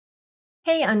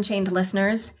Hey, Unchained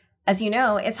listeners. As you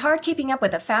know, it's hard keeping up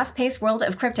with the fast-paced world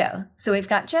of crypto, so we've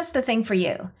got just the thing for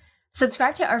you.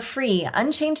 Subscribe to our free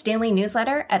Unchained daily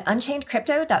newsletter at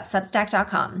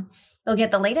unchainedcrypto.substack.com. You'll get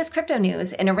the latest crypto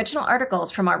news and original articles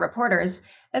from our reporters,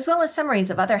 as well as summaries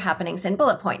of other happenings and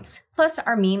bullet points, plus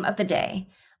our meme of the day,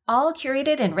 all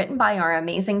curated and written by our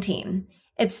amazing team.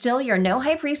 It's still your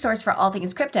no-hype resource for all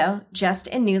things crypto, just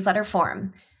in newsletter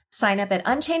form. Sign up at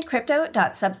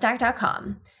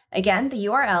unchainedcrypto.substack.com. Again, the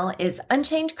URL is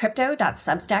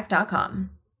unchainedcrypto.substack.com.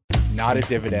 Not a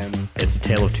dividend. It's a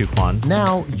tale of two clans.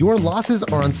 Now, your losses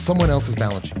are on someone else's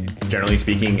balance sheet. Generally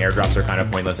speaking, airdrops are kind of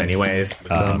pointless anyways.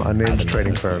 Unnamed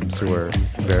trading firms who are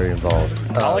very involved.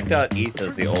 Alec.eth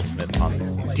is the ultimate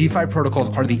Ponzi. DeFi protocols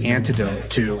are the antidote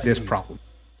to this problem.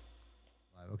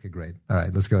 Okay, great. All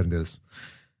right, let's go ahead and do this.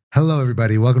 Hello,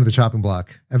 everybody. Welcome to the Chopping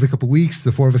Block. Every couple of weeks,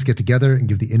 the four of us get together and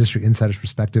give the industry insider's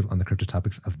perspective on the crypto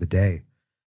topics of the day.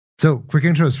 So, quick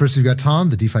intros. First, we've got Tom,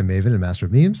 the DeFi maven and master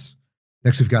of memes.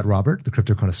 Next, we've got Robert, the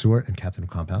crypto connoisseur and captain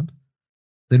of Compound.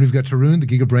 Then we've got Tarun, the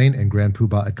Giga Brain and Grand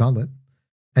Poobah at Gauntlet.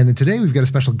 And then today, we've got a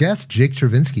special guest, Jake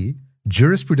Chervinsky,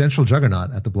 jurisprudential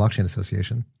juggernaut at the Blockchain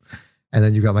Association. And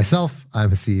then you've got myself. I'm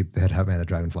Haseeb, the head hype man at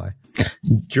Dragonfly.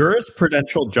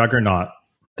 Jurisprudential juggernaut.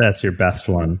 That's your best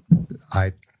one.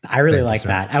 I really like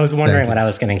that. I was wondering what I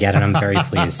was going to get, and I'm very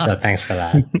pleased. So thanks for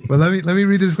that. Well, let me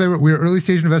read the disclaimer. We're early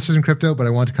stage investors in crypto, but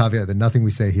I want to caveat that nothing we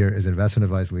say here is investment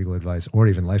advice, legal advice, or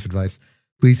even life advice.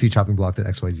 Please see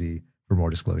choppingblock.xyz for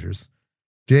more disclosures.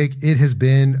 Jake, it has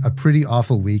been a pretty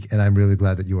awful week, and I'm really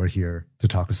glad that you are here to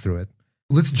talk us through it.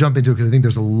 Let's jump into it because I think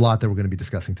there's a lot that we're going to be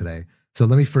discussing today. So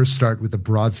let me first start with a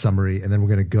broad summary, and then we're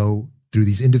going to go through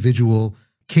these individual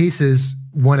cases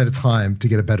one at a time to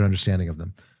get a better understanding of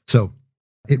them. So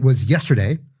it was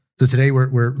yesterday. So today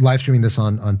we're live streaming this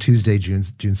on Tuesday, June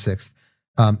 6th.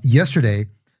 Yesterday,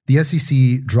 the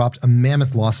SEC dropped a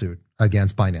mammoth lawsuit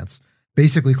against Binance,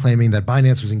 basically claiming that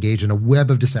Binance was engaged in a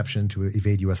web of deception to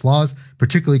evade U.S. laws,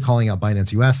 particularly calling out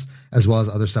Binance US, as well as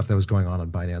other stuff that was going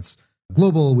on Binance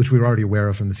Global, which we were already aware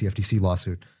of from the CFTC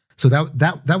lawsuit. So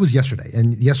that was yesterday.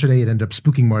 And yesterday it ended up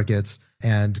spooking markets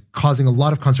and causing a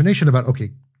lot of consternation about,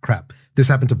 okay, crap, this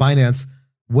happened to Binance.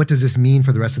 What does this mean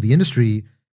for the rest of the industry,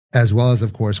 as well as,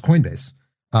 of course, Coinbase?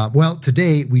 Well,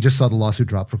 today, we just saw the lawsuit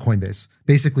drop for Coinbase,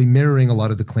 basically mirroring a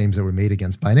lot of the claims that were made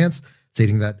against Binance,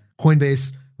 stating that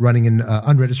Coinbase, running an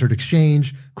unregistered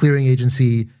exchange, clearing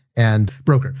agency, and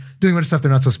broker, doing a bunch of stuff they're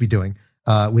not supposed to be doing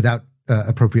without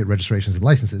appropriate registrations and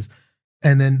licenses.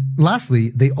 And then lastly,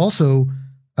 they also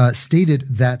stated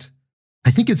that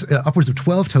I think it's upwards of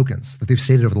 12 tokens that they've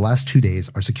stated over the last 2 days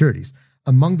are securities.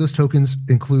 Among those tokens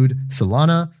include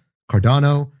Solana,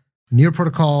 Cardano, Near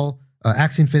Protocol,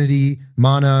 Axie Infinity,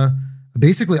 Mana.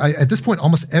 Basically, at this point,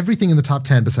 almost everything in the top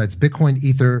 10 besides Bitcoin,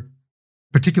 Ether,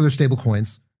 particular stable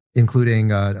coins, including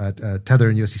Tether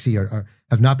and USDC,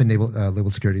 have not been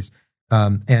labeled securities.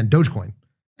 And Dogecoin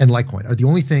and Litecoin are the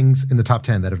only things in the top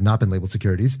 10 that have not been labeled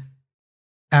securities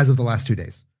as of the last 2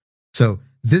 days. So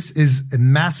this is a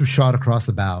massive shot across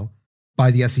the bow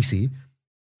by the SEC.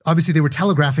 Obviously, they were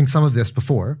telegraphing some of this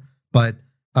before, but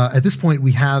at this point,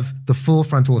 we have the full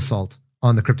frontal assault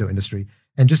on the crypto industry.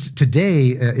 And just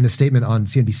today, in a statement on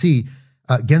CNBC,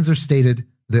 Gensler stated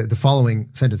the following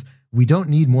sentence: "We don't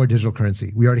need more digital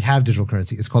currency. We already have digital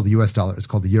currency. It's called the US dollar. It's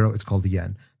called the euro. It's called the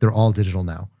yen. They're all digital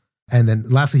now." And then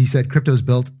lastly, he said, Crypto is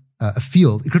a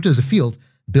field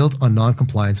built on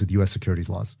non-compliance with US securities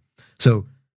laws. So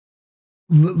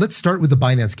let's start with the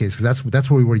Binance case, because that's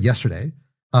where we were yesterday.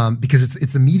 Because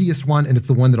it's the meatiest one, and it's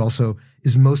the one that also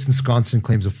is most ensconced in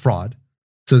claims of fraud.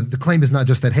 So the claim is not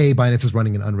just that, hey, Binance is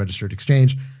running an unregistered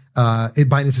exchange.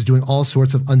 Binance is doing all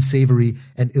sorts of unsavory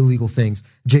and illegal things.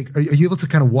 Jake, are you able to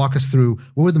kind of walk us through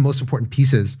what were the most important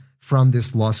pieces from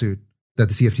this lawsuit that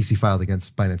the CFTC filed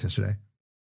against Binance yesterday?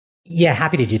 Yeah,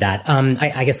 happy to do that.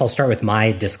 I guess I'll start with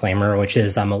my disclaimer, which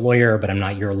is I'm a lawyer, but I'm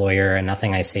not your lawyer, and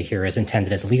nothing I say here is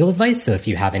intended as legal advice. So if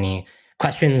you have any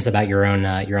questions about your own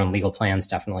legal plans,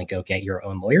 definitely go get your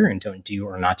own lawyer and don't do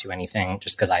or not do anything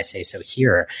just because I say so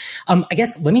here. I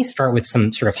guess let me start with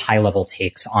some sort of high level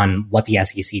takes on what the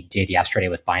SEC did yesterday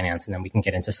with Binance, and then we can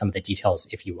get into some of the details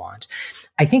if you want.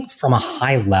 I think from a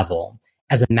high level,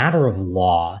 as a matter of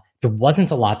law, there wasn't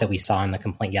a lot that we saw in the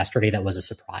complaint yesterday that was a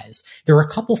surprise. There were a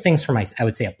couple things from, I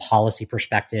would say, a policy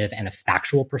perspective and a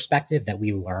factual perspective that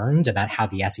we learned about how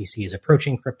the SEC is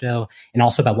approaching crypto, and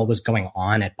also about what was going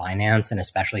on at Binance, and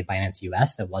especially Binance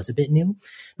US, that was a bit new.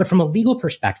 But from a legal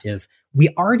perspective, we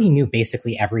already knew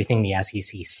basically everything the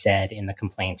SEC said in the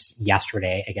complaints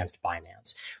yesterday against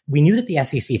Binance. We knew that the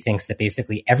SEC thinks that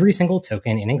basically every single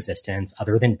token in existence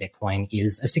other than Bitcoin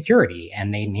is a security,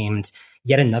 and they named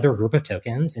yet another group of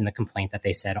tokens in the complaint that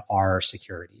they said are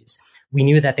securities. We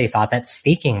knew that they thought that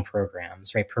staking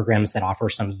programs, right, programs that offer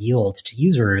some yield to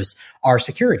users are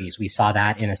securities. We saw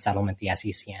that in a settlement the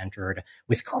SEC entered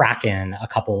with Kraken a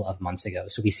couple of months ago.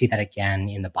 So we see that again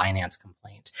in the Binance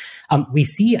complaint. We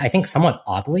see, I think somewhat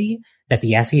oddly, that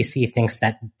the SEC thinks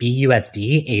that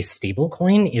BUSD, a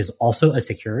stablecoin, is also a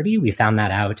security. We found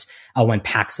that out when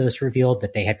Paxos revealed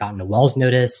that they had gotten a Wells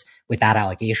notice with that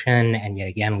allegation. And yet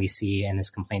again, we see in this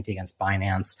complaint against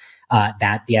Binance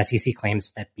that the SEC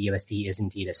claims that BUSD is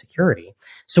indeed a security.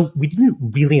 So we didn't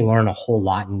really learn a whole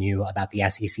lot new about the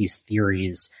SEC's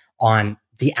theories on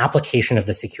the application of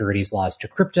the securities laws to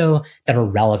crypto that are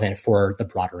relevant for the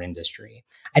broader industry.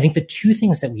 I think the two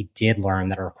things that we did learn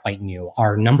that are quite new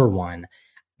are, number one,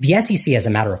 the SEC, as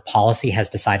a matter of policy, has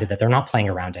decided that they're not playing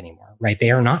around anymore, right? They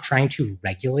are not trying to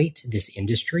regulate this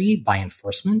industry by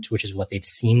enforcement, which is what they've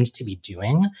seemed to be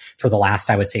doing for the last,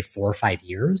 I would say, 4 or 5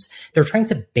 years. They're trying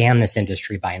to ban this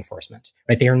industry by enforcement,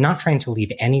 right? They are not trying to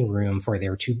leave any room for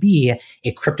there to be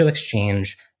a crypto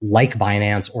exchange like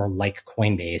Binance or like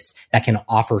Coinbase that can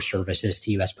offer services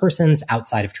to US persons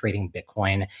outside of trading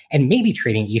Bitcoin and maybe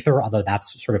trading Ether, although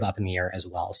that's sort of up in the air as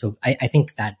well. So I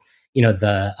think that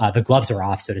the gloves are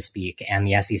off, so to speak, and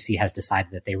the SEC has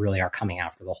decided that they really are coming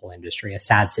after the whole industry. A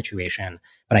sad situation,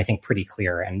 but I think pretty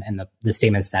clear. And the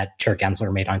statements that Chair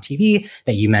Gensler made on TV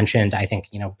that you mentioned, I think,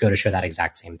 go to show that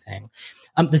exact same thing.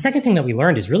 The second thing that we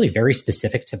learned is really very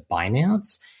specific to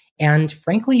Binance. And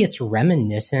frankly, it's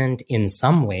reminiscent in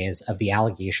some ways of the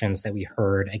allegations that we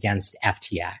heard against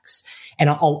FTX. And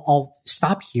I'll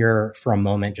stop here for a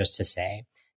moment just to say,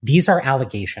 these are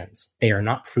allegations. They are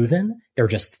not proven. They're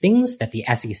just things that the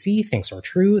SEC thinks are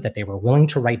true, that they were willing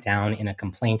to write down in a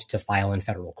complaint to file in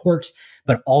federal court.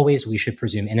 But always we should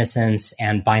presume innocence,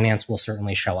 and Binance will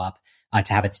certainly show up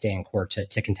to have its day in court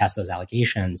to contest those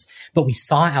allegations. But we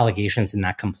saw allegations in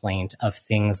that complaint of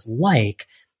things like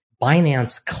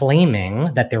Binance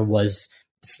claiming that there was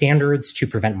standards to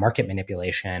prevent market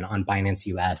manipulation on Binance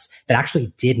US that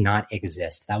actually did not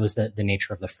exist. That was the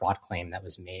nature of the fraud claim that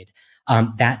was made.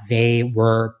 That they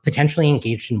were potentially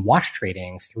engaged in wash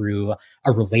trading through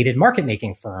a related market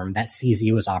making firm that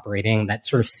CZ was operating that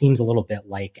sort of seems a little bit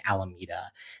like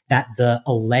Alameda. That the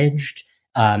alleged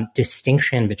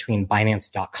distinction between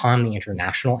Binance.com, the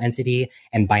international entity,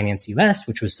 and Binance US,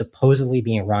 which was supposedly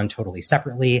being run totally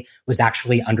separately, was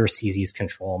actually under CZ's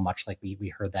control, much like we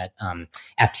heard that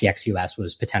FTX US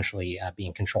was potentially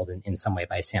being controlled in some way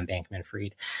by Sam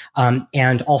Bankman-Fried.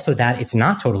 And also that it's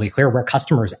not totally clear where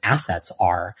customers' assets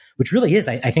are, which really is,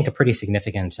 I think, a pretty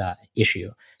significant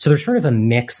issue. So there's sort of a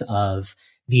mix of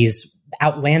these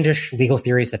outlandish legal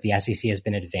theories that the SEC has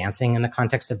been advancing in the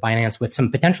context of Binance with some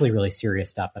potentially really serious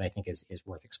stuff that I think is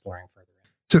worth exploring further.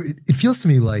 So it feels to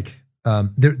me like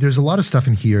there's a lot of stuff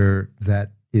in here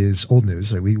that is old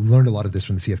news. Right? We learned a lot of this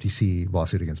from the CFTC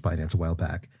lawsuit against Binance a while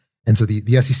back. And so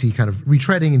the SEC kind of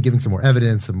retreading and giving some more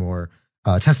evidence, some more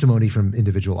testimony from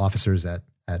individual officers at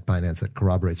Binance that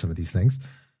corroborate some of these things.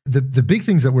 The big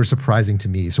things that were surprising to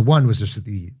me, so one was just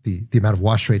the amount of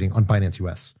wash trading on Binance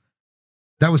US.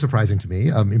 That was surprising to me.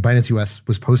 Binance US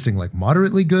was posting like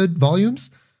moderately good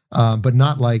volumes, but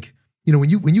not like, when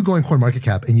you go in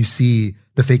CoinMarketCap and you see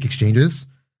the fake exchanges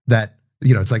that,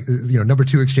 it's like, number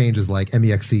 2 exchange is like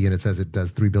MEXC and it says it does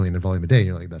 3 billion in volume a day. And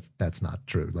you're like, that's not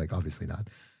true. Like, obviously not.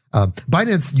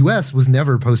 Binance US was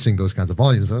never posting those kinds of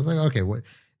volumes. So I was like, okay,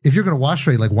 if you're going to wash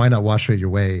trade, like, why not wash trade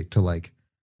your way to like,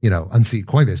 unseat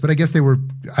Coinbase? But I guess they were,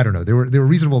 I don't know, they were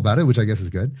reasonable about it, which I guess is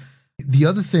good. The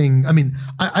other thing,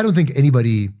 I don't think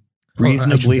anybody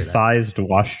reasonably sized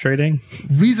wash trading.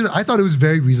 I thought it was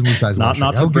very reasonably sized. Not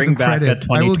to bring back a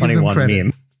 2021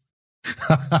 meme.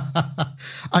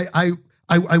 I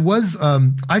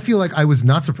feel like I was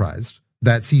not surprised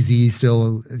that CZ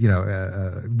still,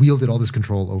 wielded all this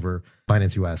control over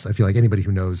Binance US. I feel like anybody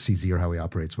who knows CZ or how he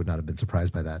operates would not have been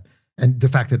surprised by that. And the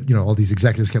fact that all these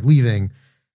executives kept leaving,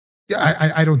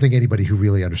 I don't think anybody who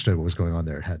really understood what was going on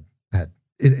there had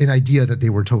an idea that they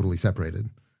were totally separated.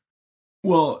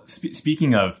 Well,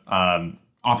 speaking of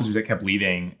officers that kept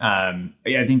leaving,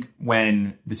 I think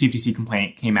when the CFTC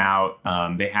complaint came out,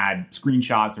 they had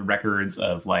screenshots or records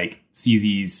of like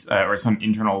CZ's or some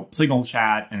internal Signal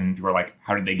chat, and you were like,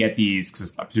 how did they get these? Because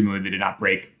presumably they did not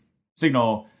break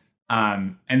Signal.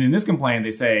 And in this complaint, they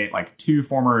say like 2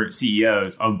 former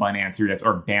CEOs of Binance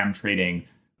or BAM Trading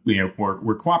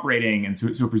were cooperating. And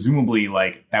so presumably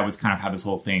like that was kind of how this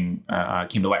whole thing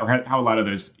came to light, or how a lot of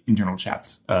those internal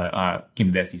chats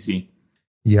came to the SEC.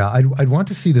 Yeah, I'd want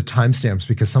to see the timestamps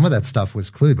because some of that stuff was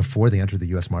clearly before they entered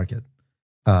the US market.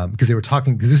 Because they were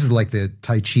talking, because this is like the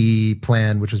Tai Chi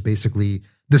plan, which was basically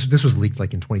this was leaked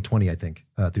like in 2020, I think,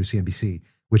 through CNBC,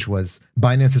 which was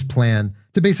Binance's plan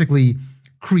to basically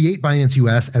create Binance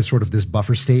US as sort of this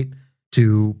buffer state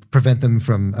to prevent them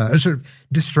from sort of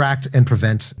distract and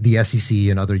prevent the SEC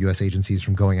and other US agencies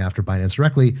from going after Binance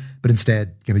directly, but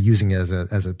instead, using it as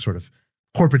a sort of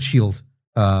corporate shield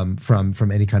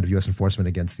from any kind of US enforcement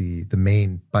against the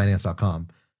main Binance.com.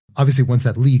 Obviously, once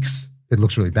that leaks, it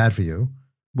looks really bad for you.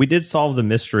 We did solve the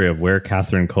mystery of where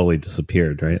Catherine Coley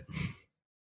disappeared, right?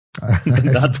 I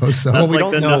suppose so. Well, we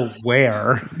don't know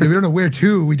where. Yeah, we don't know where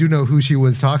to. We do know who she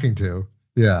was talking to.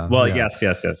 Yeah. Well, yeah.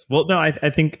 yes. Well, no, I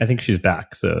think she's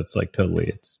back. So it's like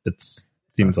totally. It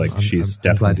seems like she's I'm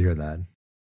definitely. glad to hear that.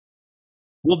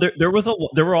 Well,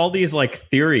 there were all these like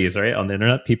theories, right, on the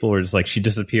internet. People were just like, she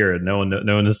disappeared. No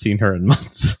one has seen her in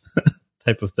months,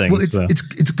 type of thing. Well,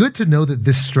 it's good to know that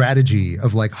this strategy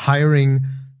of like hiring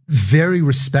very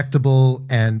respectable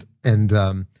and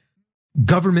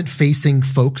government facing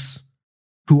folks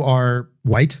who are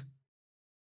white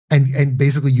and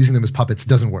basically using them as puppets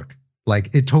doesn't work.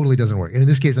 Like, it totally doesn't work. And in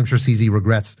this case, I'm sure CZ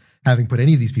regrets having put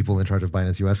any of these people in charge of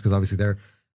Binance US, because obviously they're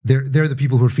the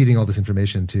people who are feeding all this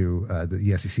information to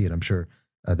the SEC, and I'm sure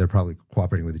they're probably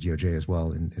cooperating with the DOJ as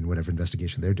well in whatever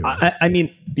investigation they're doing. I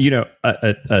mean,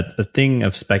 a thing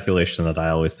of speculation that I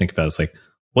always think about is like,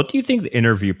 what do you think the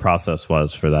interview process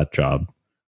was for that job?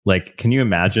 Like, can you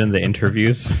imagine the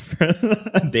interviews for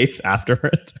days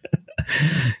afterwards?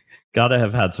 Gotta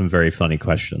have had some very funny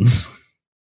questions.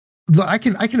 Look, I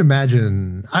can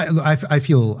imagine. I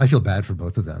feel bad for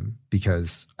both of them,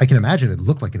 because I can imagine it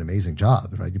looked like an amazing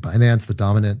job, right? Binance, the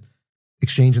dominant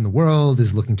exchange in the world,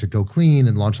 is looking to go clean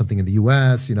and launch something in the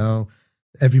US.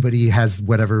 Everybody has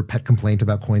whatever pet complaint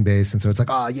about Coinbase, and so it's like,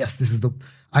 yes, this is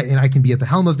I can be at the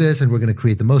helm of this, and we're going to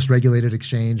create the most regulated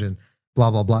exchange, and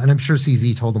blah blah blah. And I'm sure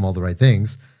CZ told them all the right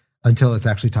things until it's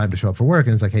actually time to show up for work,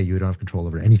 and it's like, hey, you don't have control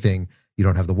over anything. You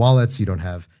don't have the wallets. You don't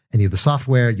have any of the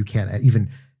software. You can't even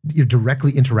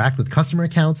directly interact with customer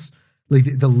accounts. Like,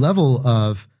 the level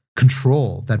of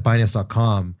control that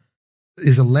Binance.com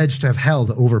is alleged to have held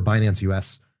over Binance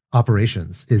US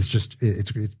operations is just,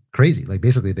 it's crazy. Like,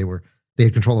 basically they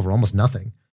had control over almost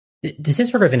nothing. This is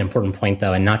sort of an important point,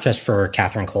 though, and not just for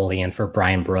Catherine Coley and for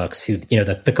Brian Brooks, who,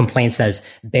 the complaint says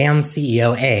BAM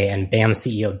CEO A and BAM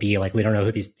CEO B. Like, we don't know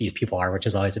who these people are, which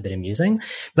is always a bit amusing.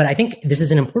 But I think this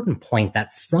is an important point,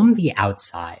 that from the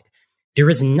outside, there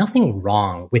is nothing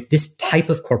wrong with this type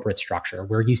of corporate structure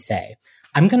where you say,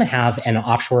 I'm going to have an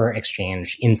offshore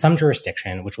exchange in some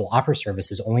jurisdiction which will offer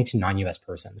services only to non-US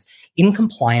persons in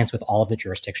compliance with all of the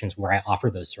jurisdictions where I offer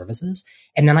those services.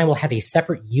 And then I will have a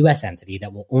separate US entity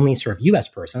that will only serve US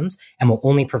persons and will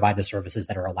only provide the services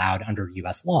that are allowed under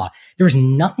US law. There's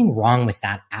nothing wrong with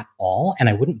that at all. And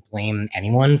I wouldn't blame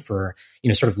anyone for,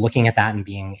 sort of looking at that and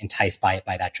being enticed by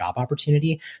that job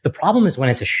opportunity. The problem is when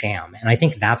it's a sham. And I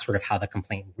think that's sort of how the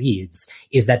complaint reads,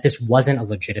 is that this wasn't a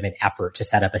legitimate effort to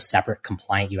set up a separate compliant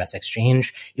US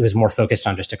exchange. It was more focused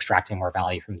on just extracting more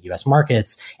value from the US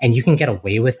markets. And you can get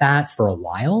away with that for a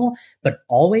while, but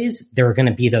always there are going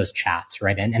to be those chats,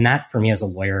 right? And that, for me as a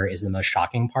lawyer, is the most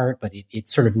shocking part, but it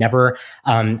sort of never,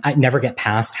 I never get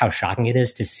past how shocking it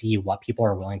is to see what people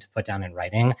are willing to put down in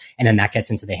writing. And then that gets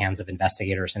into the hands of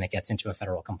investigators and it gets into a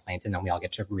federal complaint. And then we all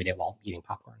get to read it while eating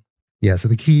popcorn. Yeah. So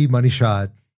the key money shot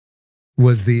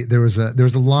was there was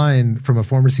a line from a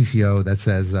former CCO that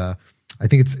says, I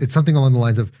think it's something along the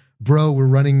lines of, bro, we're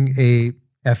running a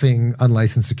effing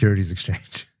unlicensed securities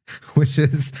exchange, which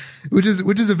is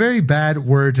a very bad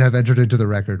word to have entered into the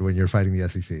record when you're fighting the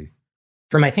SEC.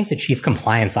 From, I think, the chief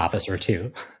compliance officer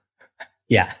too.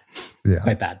 Yeah.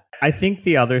 Quite bad. I think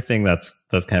the other thing that's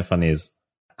kind of funny is,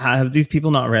 have these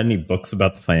people not read any books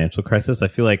about the financial crisis? I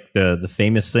feel like the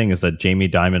famous thing is that Jamie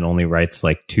Dimon only writes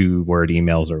like 2-word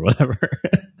emails or whatever,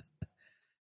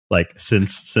 like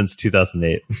since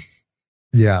 2008.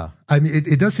 Yeah. I mean,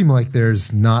 it does seem like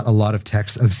there's not a lot of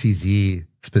text of CZ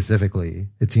specifically.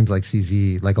 It seems like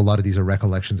CZ, like a lot of these are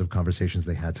recollections of conversations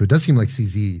they had. So it does seem like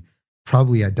CZ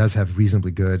probably does have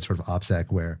reasonably good sort of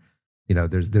OPSEC where,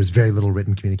 there's very little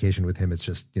written communication with him. It's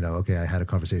just, okay, I had a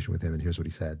conversation with him and here's what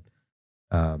he said.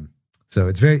 So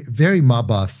it's very, very mob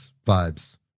boss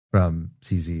vibes from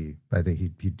CZ. I think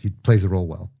he plays the role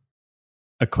well.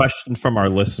 A question from our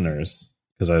listeners,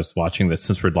 because I was watching this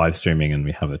since we're live streaming and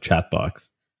we have a chat box.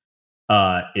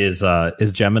 Is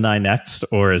Gemini next,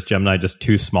 or is Gemini just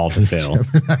too small to fail?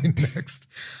 Gemini next.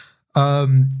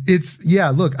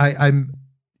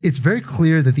 It's very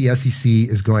clear that the SEC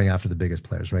is going after the biggest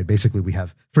players, right? Basically, we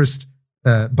have first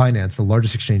Binance, the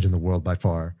largest exchange in the world by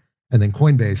far, and then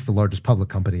Coinbase, the largest public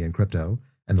company in crypto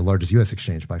and the largest US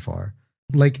exchange by far.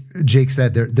 Like Jake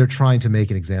said, they're trying to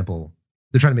make an example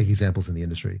They're trying to make examples in the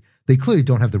industry. They clearly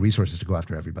don't have the resources to go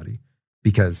after everybody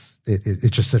because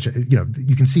it's just such a,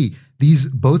 you can see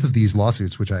both of these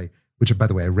lawsuits, which by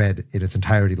the way, I read in its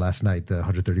entirety last night, the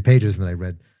 130 pages, and then I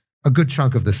read a good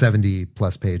chunk of the 70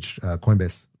 plus page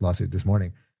Coinbase lawsuit this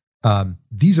morning.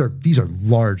 These are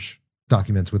large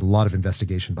documents with a lot of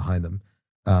investigation behind them.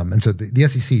 And so the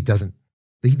SEC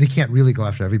they can't really go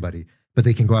after everybody, but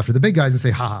they can go after the big guys and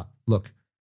say, haha, look,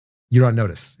 you're on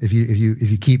notice. If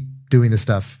you keep doing this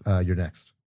stuff, you're next.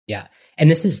 Yeah. And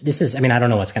this is, I mean, I don't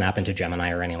know what's going to happen to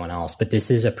Gemini or anyone else, but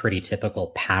this is a pretty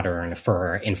typical pattern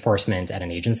for enforcement at an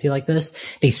agency like this.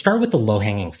 They start with the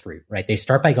low-hanging fruit, right? They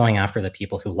start by going after the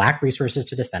people who lack resources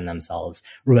to defend themselves,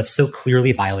 who have so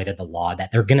clearly violated the law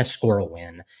that they're going to score a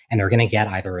win, and they're going to get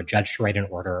either a judge to write an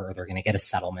order or they're going to get a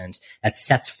settlement that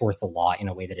sets forth the law in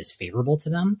a way that is favorable to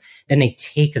them. Then they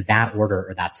take that order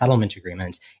or that settlement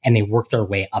agreement and they work their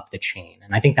way up the chain.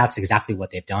 And I think that's exactly what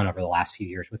they've done over the last few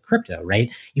years with crypto,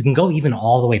 right? You can go even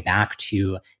all the way back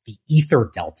to the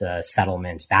Ether Delta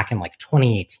settlement back in like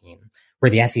 2018, where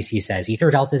the SEC says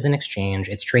Ether Delta is an exchange.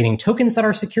 It's trading tokens that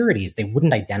are securities. They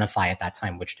wouldn't identify at that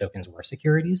time which tokens were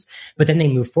securities, but then they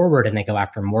move forward and they go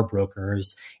after more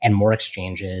brokers and more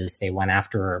exchanges. They went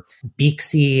after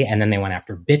Beaxy and then they went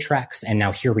after Bittrex. And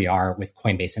now here we are with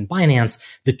Coinbase and Binance,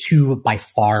 the two by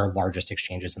far largest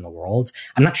exchanges in the world.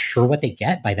 I'm not sure what they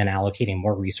get by then allocating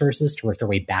more resources to work their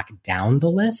way back down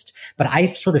the list. But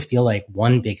I sort of feel like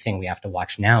one big thing we have to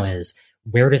watch now is,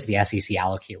 where does the SEC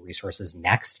allocate resources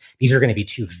next? These are going to be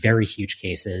two very huge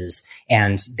cases,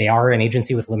 and they are an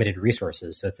agency with limited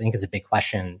resources. So I think it's a big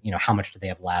question, how much do they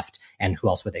have left and who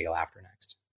else would they go after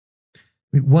next?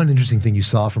 One interesting thing you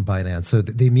saw from Binance, so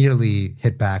they immediately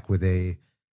hit back with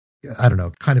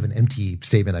kind of an empty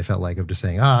statement, I felt like, of just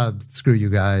saying, screw you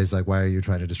guys. Like, why are you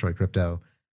trying to destroy crypto?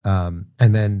 And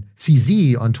then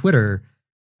CZ on Twitter,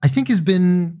 I think, has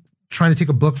been trying to take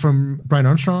a book from Brian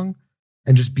Armstrong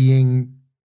and just being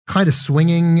kind of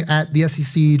swinging at the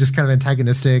SEC, just kind of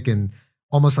antagonistic and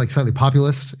almost like slightly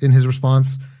populist in his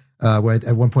response. Where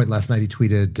at one point last night he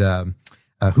tweeted,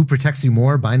 who protects you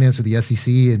more, Binance or the SEC?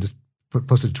 And just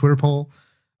posted a Twitter poll.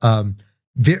 I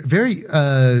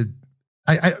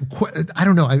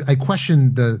don't know. I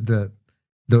question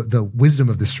the wisdom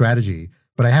of this strategy,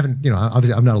 but I haven't,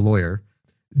 obviously I'm not a lawyer.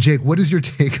 Jake, what is your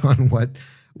take on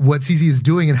what CZ is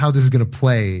doing and how this is going to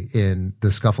play in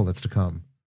the scuffle that's to come?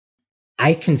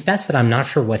 I confess that I'm not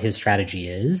sure what his strategy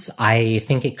is. I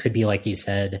think it could be, like you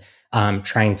said,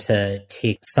 trying to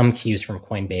take some cues from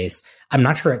Coinbase. I'm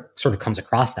not sure it sort of comes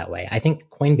across that way. I think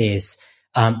Coinbase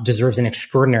deserves an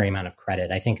extraordinary amount of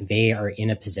credit. I think they are in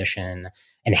a position,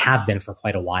 and have been for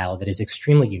quite a while, that is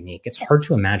extremely unique. It's hard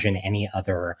to imagine any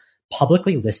other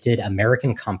publicly listed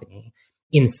American company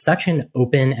in such an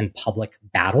open and public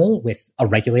battle with a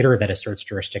regulator that asserts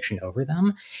jurisdiction over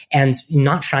them and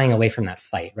not shying away from that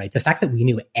fight, right? The fact that we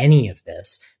knew any of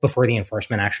this before the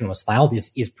enforcement action was filed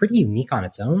is pretty unique on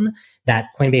its own, that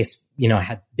Coinbase,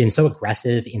 had been so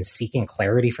aggressive in seeking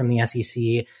clarity from the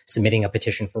SEC, submitting a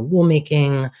petition for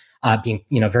rulemaking, being,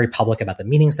 very public about the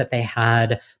meetings that they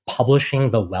had, publishing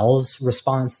the Wells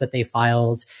response that they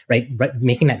filed, right?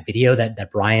 Making that video that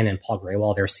Brian and Paul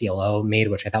Graywall, their CLO, made,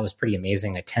 which I thought was pretty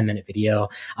amazing, a 10-minute video,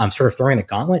 sort of throwing the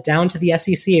gauntlet down to the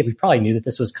SEC. We probably knew that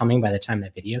this was coming by the time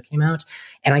that video came out.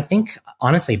 And I think,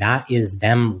 honestly, that is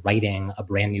them writing a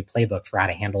brand new playbook for how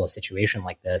to handle a situation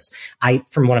like this.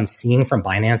 From what I'm seeing from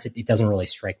Binance, it doesn't really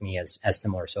strike me as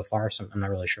similar so far. So I'm not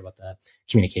really sure what the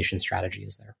communication strategy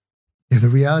is there. Yeah, the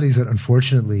reality is that,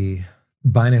 unfortunately,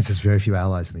 Binance has very few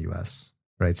allies in the U.S.,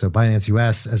 right? So Binance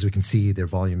U.S., as we can see, their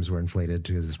volumes were inflated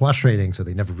because it's wash trading, so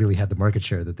they never really had the market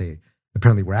share that they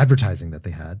apparently were advertising that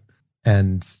they had.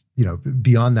 And,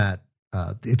 beyond that,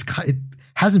 it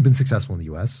hasn't been successful in the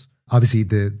U.S. Obviously,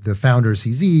 the founder,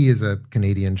 CZ, is a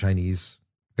Canadian-Chinese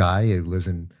guy who lives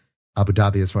in Abu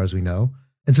Dhabi, as far as we know.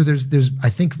 And so there's I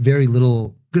think, going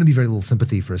to be very little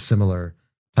sympathy for a similar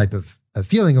type of a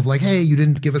feeling of like, hey, you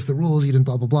didn't give us the rules, you didn't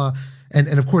blah, blah, blah. And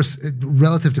of course,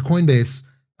 relative to Coinbase,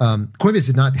 Coinbase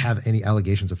did not have any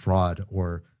allegations of fraud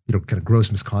or, kind of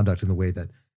gross misconduct in the way that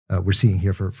we're seeing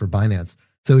here for Binance.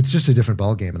 So it's just a different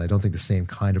ballgame. And I don't think the same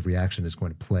kind of reaction is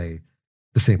going to play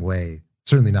the same way,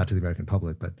 certainly not to the American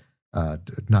public, but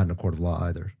not in a court of law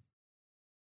either.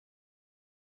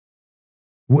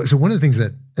 So one of the things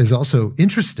that is also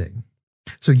interesting,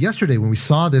 so yesterday when we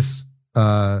saw this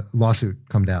lawsuit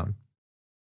come down,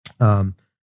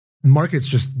 markets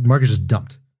just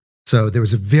dumped. So there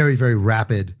was a very, very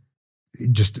rapid,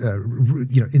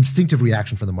 instinctive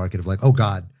reaction from the market of like, oh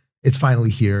God, it's finally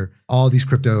here. All these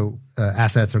crypto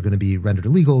assets are going to be rendered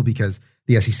illegal because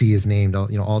the SEC has named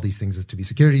all these things as to be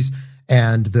securities.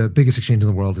 and the biggest exchange in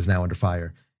the world is now under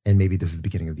fire, and maybe this is the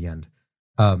beginning of the end.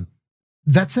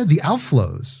 That said, the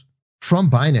outflows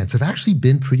from Binance have actually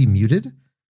been pretty muted.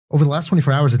 Over the last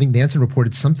 24 hours, I think Nansen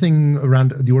reported something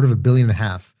around the order of $1.5 billion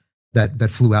that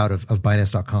flew out of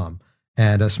Binance.com,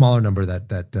 and a smaller number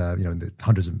that in the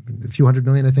a few hundred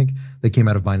million, I think, that came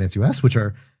out of Binance US, which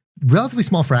are relatively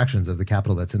small fractions of the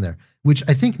capital that's in there, which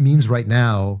I think means right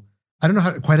now, I don't know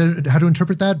how to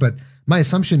interpret that, but my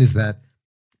assumption is that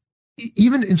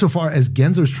even insofar as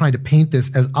Genzo is trying to paint this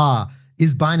as,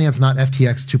 is Binance not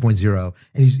FTX 2.0?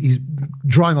 And he's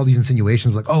drawing all these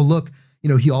insinuations like, oh, look,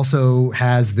 he also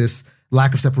has this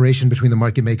lack of separation between the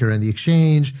market maker and the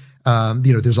exchange.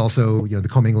 There's also, the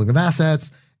commingling of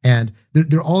assets. And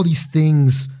there are all these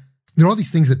things. There are all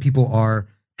these things that people are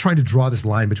trying to draw this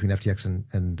line between FTX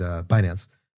and Binance.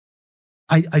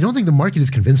 I don't think the market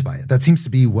is convinced by it. That seems to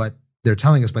be what they're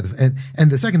telling us. And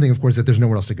the second thing, of course, that there's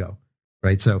nowhere else to go,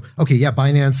 right? So, okay, yeah,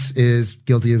 Binance is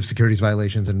guilty of securities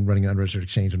violations and running an unregistered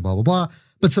exchange and blah, blah, blah.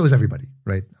 But so is everybody,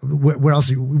 right? Where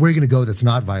else? Where are you going to go that's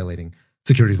not violating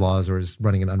securities laws or is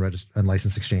running an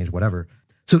unlicensed exchange, whatever?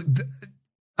 So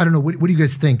I don't know. What do you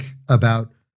guys think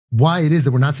about why it is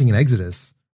that we're not seeing an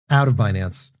exodus out of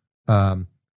Binance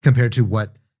compared to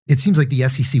what it seems like the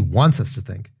SEC wants us to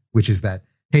think, which is that,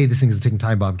 hey, this thing is a ticking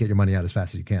time bomb. Get your money out as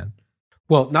fast as you can.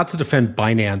 Well, not to defend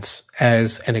Binance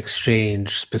as an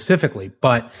exchange specifically,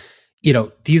 but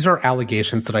these are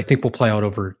allegations that I think will play out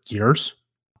over years.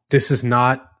 This is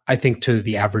not, I think, to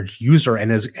the average user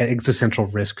and as an existential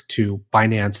risk to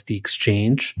Binance, the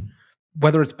exchange,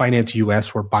 whether it's Binance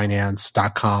US or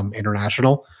Binance.com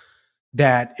International,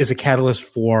 that is a catalyst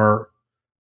for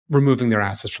removing their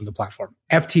assets from the platform.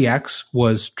 FTX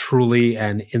was truly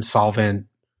an insolvent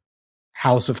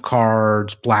house of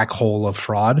cards, black hole of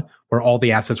fraud, where all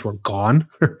the assets were gone.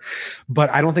 But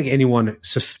I don't think anyone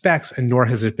suspects, and nor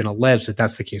has it been alleged, that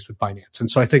that's the case with Binance. And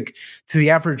so I think to the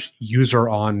average user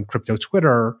on crypto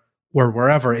Twitter or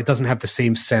wherever, it doesn't have the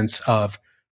same sense of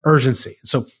urgency.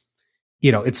 So,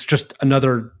 it's just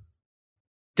another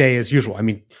day as usual. I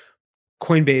mean,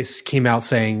 Coinbase came out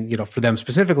saying, for them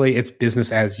specifically, it's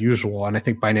business as usual. And I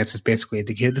think Binance has basically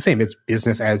indicated the same. It's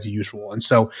business as usual. And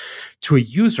so to a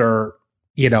user,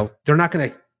 they're not going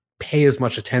to pay as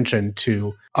much attention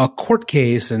to a court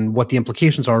case and what the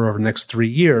implications are over the next 3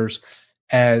 years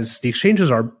as the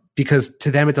exchanges are, because to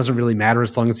them, it doesn't really matter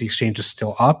as long as the exchange is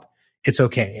still up. It's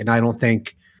okay. And I don't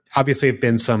think, obviously, there have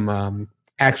been some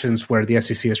actions where the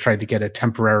SEC has tried to get a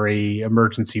temporary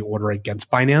emergency order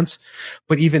against Binance.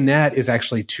 But even that is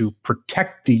actually to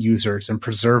protect the users and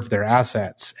preserve their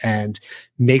assets and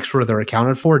make sure they're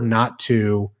accounted for, not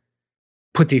to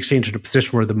put the exchange in a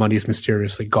position where the money is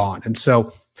mysteriously gone. And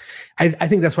so I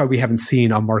think that's why we haven't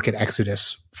seen a market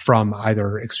exodus from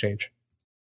either exchange.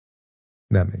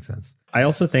 That makes sense. I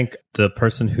also think the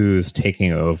person who's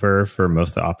taking over for most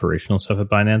of the operational stuff at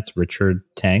Binance, Richard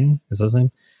Tang, is that his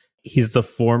name? He's the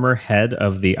former head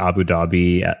of the Abu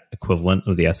Dhabi equivalent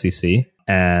of the SEC.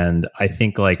 And I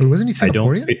think wasn't he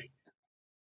Singaporean?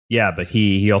 Yeah, but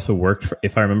he also worked for,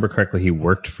 if I remember correctly, he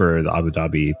worked for the Abu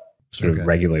Dhabi sort of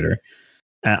regulator.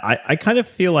 And I kind of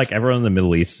feel like everyone in the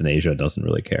Middle East and Asia doesn't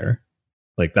really care.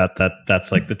 Like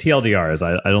that's like the TLDR is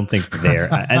I don't think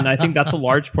they're, and I think that's a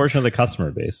large portion of the customer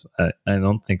base. I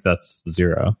don't think that's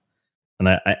zero. And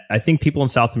I think people in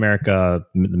South America,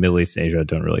 the Middle East, Asia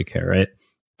don't really care, right?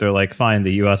 They're like, fine,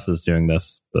 the US is doing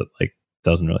this, but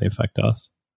doesn't really affect us.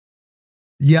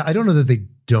 Yeah, I don't know that they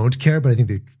don't care, but I think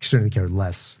they certainly care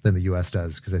less than the US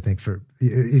does. Because I think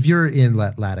if you're in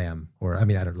LATAM, or I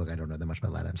don't know that much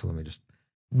about LATAM, so let me just,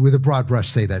 with a broad brush,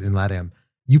 say that in LATAM,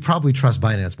 you probably trust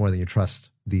Binance more than you trust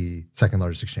the second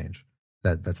largest exchange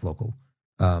that's local.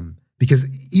 Because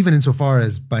even insofar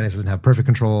as Binance doesn't have perfect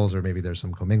controls, or maybe there's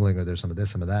some commingling, or there's some of this,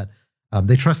 some of that,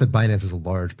 they trust that Binance is a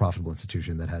large, profitable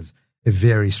institution that has a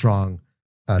very strong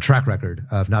track record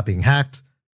of not being hacked,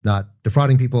 not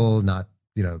defrauding people, not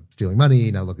stealing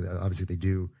money. Now, look, obviously they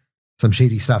do some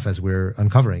shady stuff as we're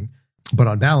uncovering, but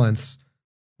on balance,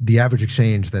 the average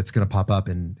exchange that's going to pop up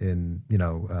in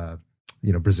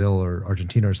Brazil or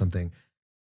Argentina or something,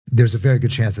 there's a very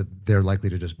good chance that they're likely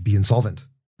to just be insolvent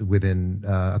within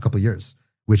a couple of years,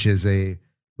 which is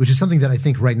something that I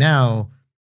think right now,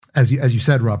 as you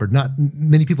said, Robert, not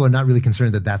many people are not really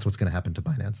concerned that that's what's going to happen to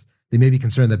Binance. They may be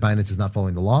concerned that Binance is not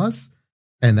following the laws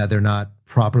and that they're not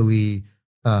properly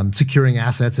securing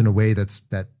assets in a way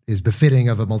that is befitting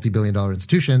of a multi-billion-dollar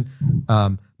institution.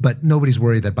 But nobody's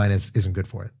worried that Binance isn't good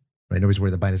for it, right? Nobody's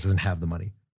worried that Binance doesn't have the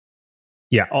money.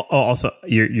 Yeah. Also,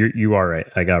 you are right.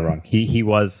 I got it wrong. He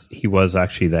was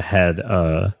actually the head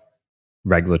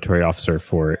regulatory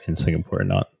officer in Singapore,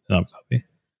 not Abu Dhabi.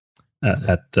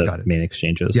 at the main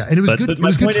exchanges. Yeah, and it was good. It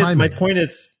was good timing.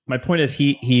 My point is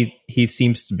he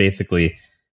seems to basically.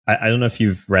 I don't know if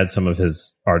you've read some of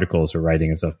his articles or writing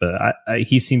and stuff, but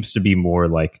he seems to be more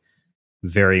like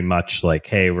very much like,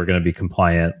 hey, we're going to be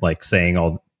compliant, like saying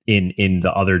all in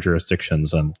the other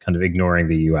jurisdictions and kind of ignoring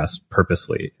the US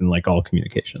purposely in like all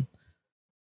communication.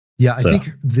 Yeah, I think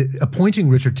appointing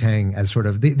Richard Tang as sort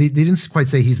of, they didn't quite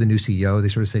say he's the new CEO. They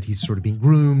sort of said he's sort of being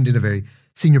groomed in a very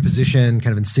senior position,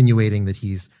 kind of insinuating that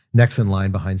he's next in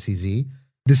line behind CZ.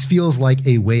 This feels like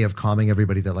a way of calming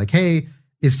everybody that like, hey,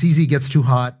 if CZ gets too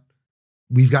hot,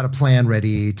 we've got a plan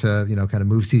ready to, kind of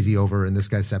move CZ over and this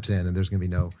guy steps in and there's going to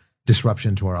be no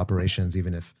disruption to our operations,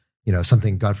 even if,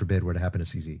 something, God forbid, were to happen to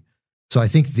CZ. So I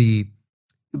think the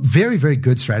very, very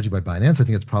good strategy by Binance, I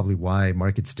think that's probably why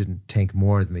markets didn't tank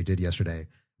more than they did yesterday,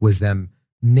 was them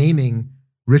naming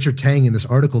Richard Tang in this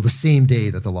article the same day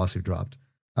that the lawsuit dropped.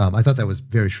 I thought that was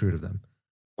very shrewd of them.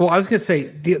 Well, I was going to say,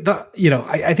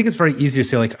 I think it's very easy to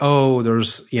say like, oh,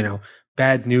 there's,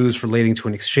 bad news relating to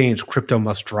an exchange, crypto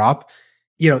must drop.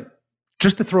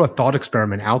 Just to throw a thought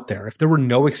experiment out there, if there were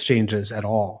no exchanges at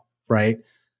all, right?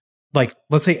 Like,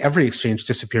 let's say every exchange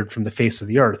disappeared from the face of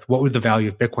the earth, what would the value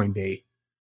of Bitcoin be?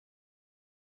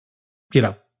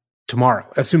 Tomorrow,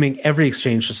 assuming every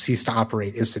exchange just ceased to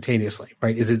operate instantaneously,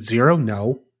 right? Is it zero?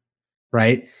 No.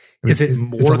 Right? Is it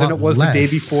more than it was the day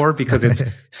before because it's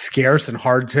scarce and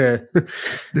hard to,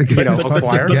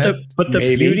 acquire? But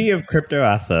the beauty of crypto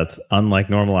assets, unlike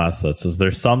normal assets, is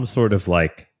there's some sort of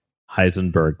like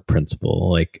Heisenberg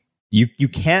principle. Like you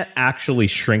can't actually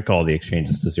shrink all the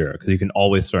exchanges to zero because you can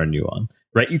always start a new one,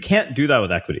 right? You can't do that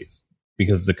with equities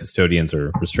because the custodians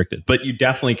are restricted, but you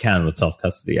definitely can with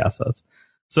self-custody assets.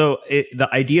 So the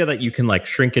idea that you can like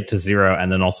shrink it to zero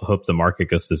and then also hope the market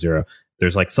goes to zero,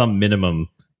 there's like some minimum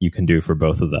you can do for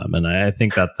both of them. And I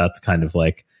think that's kind of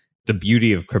like the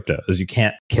beauty of crypto is you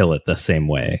can't kill it the same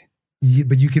way. Yeah,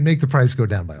 but you can make the price go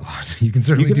down by a lot. You can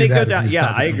certainly do that. Down. Yeah,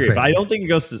 I agree. But I don't think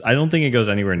it goes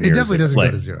anywhere near. It definitely doesn't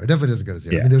go to zero. It definitely doesn't go to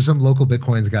zero. Yeah. I mean, there's some local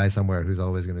Bitcoins guy somewhere who's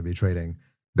always going to be trading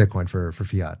Bitcoin for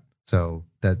fiat. So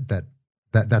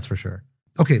that's for sure.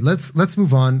 Okay, let's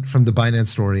move on from the Binance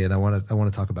story, and I want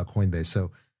to talk about Coinbase.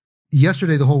 So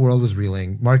yesterday, the whole world was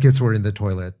reeling. Markets were in the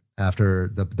toilet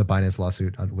after the Binance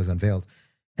lawsuit was unveiled,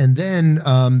 and then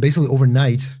basically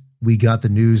overnight, we got the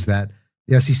news that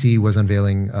the SEC was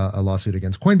unveiling a lawsuit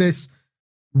against Coinbase.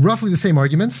 Roughly the same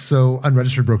arguments. So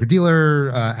unregistered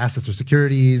broker-dealer, assets or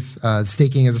securities,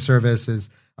 staking as a service is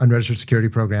unregistered security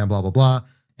program, blah, blah, blah.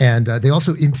 And they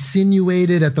also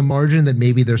insinuated at the margin that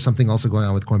maybe there's something also going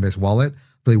on with Coinbase Wallet.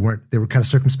 They were kind of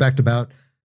circumspect about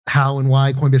how and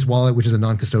why Coinbase Wallet, which is a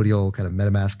non-custodial kind of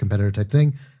MetaMask competitor type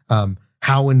thing,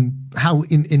 how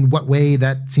in what way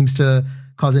that seems to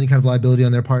cause any kind of liability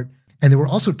on their part. And there were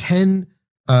also 10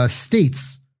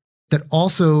 states that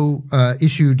also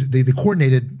issued, they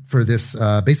coordinated for this,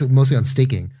 basically mostly on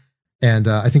staking. And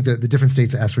I think the different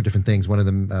states asked for different things. One of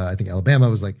them, I think Alabama,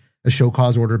 was like a show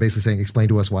cause order, basically saying, explain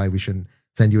to us why we shouldn't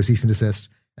send you a cease and desist.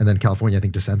 And then California, I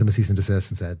think, just sent them a cease and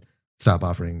desist and said, stop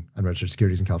offering unregistered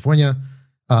securities in California.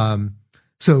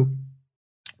 So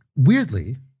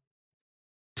weirdly,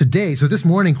 today, so this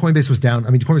morning, Coinbase was down. I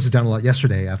mean, Coinbase was down a lot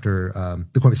yesterday after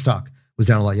the Coinbase stock was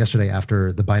down a lot yesterday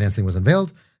after the Binance thing was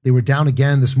unveiled. They were down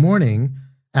again this morning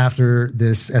after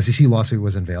this SEC lawsuit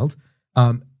was unveiled.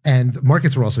 And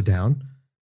markets were also down.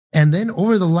 And then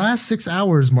over the last 6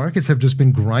 hours, markets have just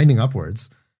been grinding upwards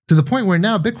to the point where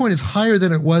now Bitcoin is higher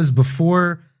than it was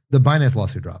before the Binance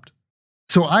lawsuit dropped.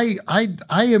 So I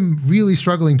am really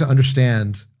struggling to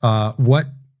understand what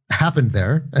happened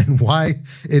there and why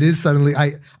it is suddenly.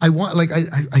 I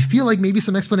feel like maybe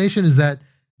some explanation is that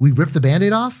we ripped the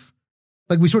Band-Aid off.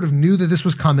 Like we sort of knew that this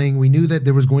was coming. We knew that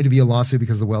there was going to be a lawsuit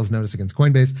because of the Wells notice against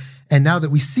Coinbase. And now that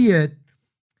we see it,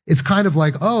 it's kind of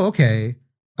like, oh, okay,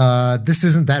 this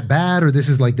isn't that bad, or this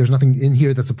is like, there's nothing in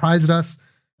here that surprised us.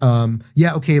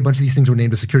 Yeah, okay, a bunch of these things were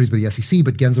named as securities by the SEC,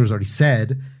 but Gensler's already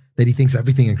said that he thinks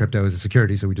everything in crypto is a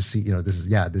security. So we just see, this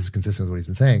is consistent with what he's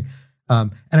been saying.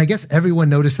 And I guess everyone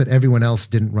noticed that everyone else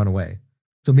didn't run away.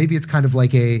 So maybe it's kind of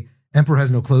like a emperor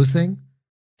has no clothes thing.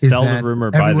 Sell the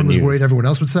rumor, buy the news. Everyone was worried everyone's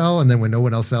else would sell, and then when no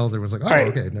one else sells, everyone's like, oh,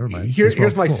 okay, never mind.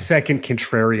 Here's my second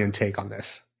contrarian take on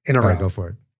this in a row. All right, go for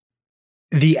it.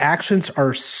 The actions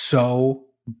are so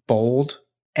bold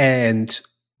and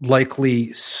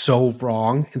likely so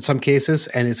wrong in some cases,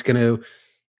 and it's going to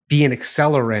be an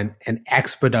accelerant and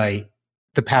expedite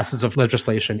the passage of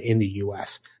legislation in the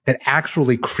US that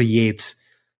actually creates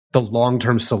the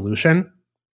long-term solution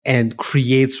and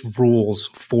creates rules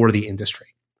for the industry,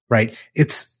 right?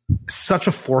 It's such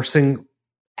a forcing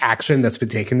action that's been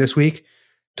taken this week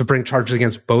to bring charges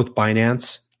against both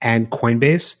Binance and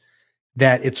Coinbase,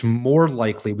 that it's more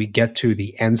likely we get to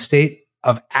the end state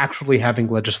of actually having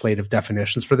legislative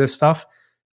definitions for this stuff,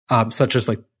 such as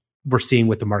like we're seeing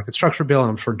with the market structure bill. And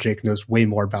I'm sure Jake knows way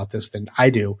more about this than I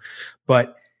do.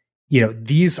 But,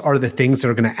 these are the things that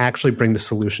are going to actually bring the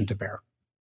solution to bear.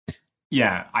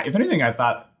 Yeah. If anything, I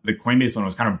thought the Coinbase one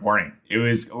was kind of boring. It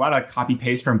was a lot of copy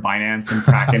paste from Binance and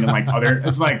Kraken and like other,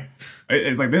 it's like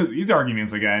these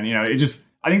arguments again,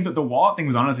 I think that the wallet thing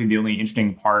was honestly the only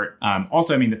interesting part.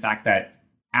 Also, the fact that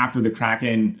after the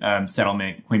Kraken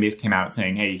settlement, Coinbase came out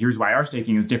saying, hey, here's why our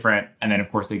staking is different. And then,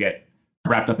 of course, they get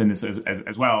wrapped up in this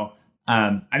as well.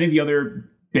 I think the other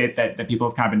bit that people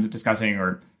have kind of been discussing,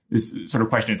 or this sort of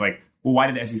question, is like, well, why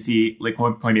did the SEC let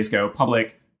Coinbase go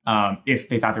public if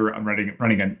they thought they were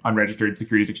running an unregistered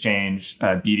securities exchange,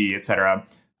 BD, et cetera?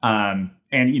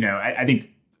 I think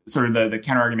sort of the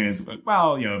counter argument is,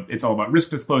 well, it's all about risk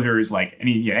disclosures. Like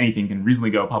anything can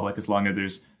reasonably go public as long as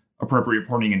there's appropriate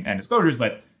reporting and disclosures.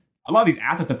 But a lot of these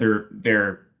assets that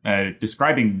they're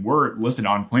describing were listed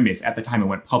on Coinbase at the time it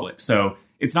went public. So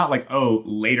it's not like,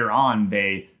 later on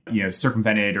they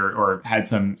circumvented or had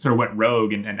some sort of went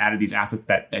rogue and added these assets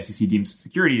that the SEC deems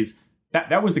securities.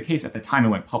 That was the case at the time it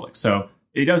went public. So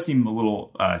it does seem a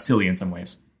little silly in some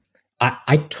ways.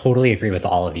 I totally agree with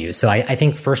all of you. So I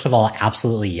think, first of all,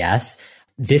 absolutely yes.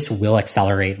 This will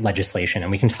accelerate legislation,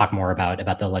 and we can talk more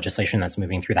about the legislation that's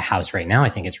moving through the House right now. I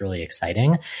think it's really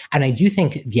exciting. And I do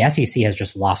think the SEC has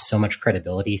just lost so much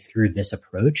credibility through this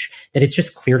approach that it's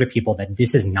just clear to people that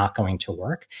this is not going to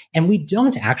work. And we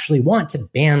don't actually want to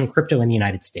ban crypto in the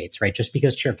United States, right? Just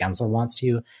because Chair Gensler wants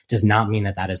to does not mean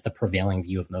that that is the prevailing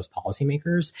view of most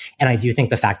policymakers. And I do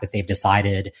think the fact that they've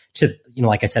decided to,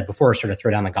 like I said before, sort of throw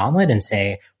down the gauntlet and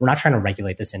say, we're not trying to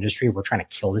regulate this industry, we're trying to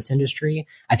kill this industry.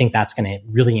 I think that's going to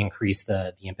really increase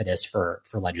the impetus for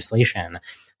legislation.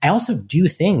 I also do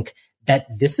think that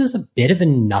this is a bit of a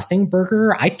nothing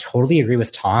burger. I totally agree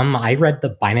with Tom. I read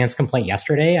the Binance complaint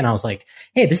yesterday and I was like,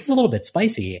 hey, this is a little bit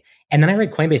spicy. And then I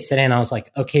read Coinbase today and I was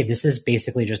like, okay, this is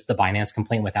basically just the Binance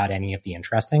complaint without any of the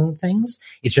interesting things.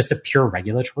 It's just a pure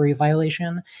regulatory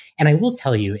violation. And I will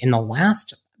tell you, in the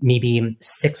last maybe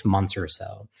 6 months or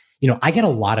so, I get a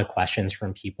lot of questions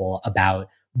from people about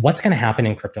what's going to happen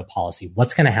in crypto policy,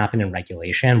 what's going to happen in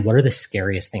regulation, what are the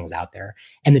scariest things out there.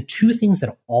 And the two things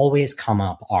that always come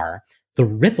up are the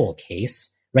Ripple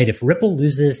case, right? If Ripple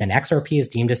loses and XRP is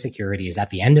deemed a securities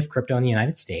at the end of crypto in the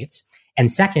United States. And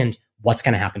second, what's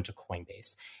going to happen to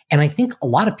Coinbase? And I think a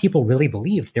lot of people really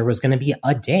believed there was going to be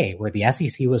a day where the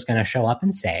SEC was going to show up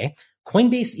and say,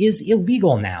 Coinbase is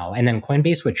illegal now. And then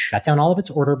Coinbase would shut down all of its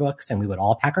order books and we would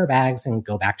all pack our bags and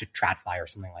go back to TradFi or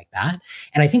something like that.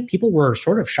 And I think people were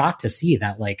sort of shocked to see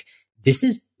that, like, this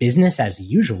is business as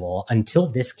usual until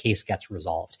this case gets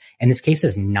resolved. And this case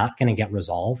is not going to get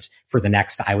resolved for the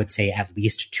next, I would say, at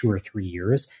least 2 or 3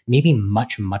 years, maybe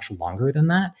much, much longer than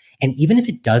that. And even if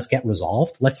it does get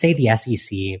resolved, let's say the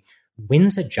SEC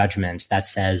wins a judgment that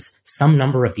says some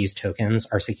number of these tokens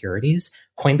are securities,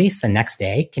 Coinbase the next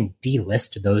day can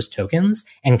delist those tokens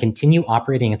and continue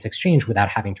operating its exchange without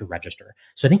having to register.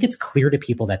 So I think it's clear to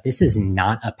people that this is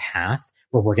not a path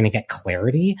where we're going to get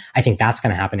clarity. I think that's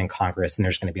going to happen in Congress, and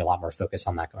there's going to be a lot more focus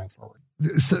on that going forward.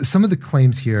 So some of the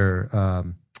claims here,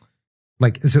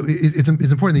 it's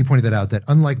important that you pointed that out, that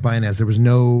unlike Binance, there was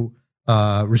no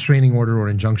restraining order or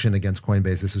injunction against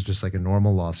Coinbase. This is just like a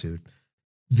normal lawsuit.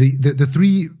 The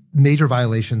three major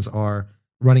violations are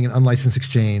running an unlicensed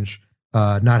exchange,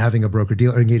 not having a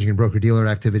broker-dealer, engaging in broker-dealer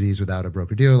activities without a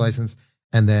broker-dealer license,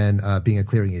 and then being a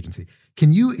clearing agency.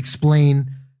 Can you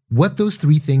explain what those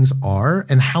three things are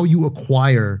and how you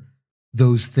acquire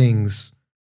those things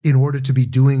in order to be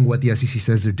doing what the SEC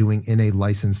says they're doing in a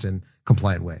licensed and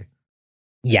compliant way?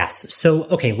 Yes. So,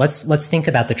 okay, let's think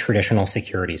about the traditional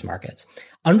securities markets.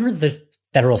 Under the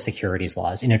federal securities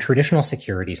laws, in a traditional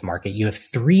securities market, you have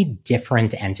three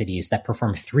different entities that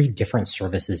perform three different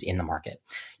services in the market.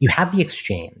 You have the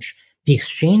exchange. The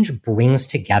exchange brings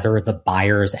together the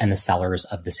buyers and the sellers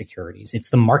of the securities.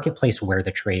 It's the marketplace where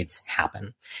the trades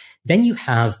happen. Then you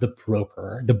have the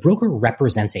broker. The broker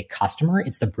represents a customer.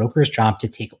 It's the broker's job to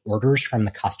take orders from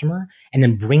the customer and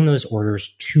then bring those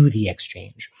orders to the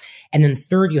exchange. And then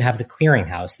third, you have the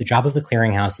clearinghouse. The job of the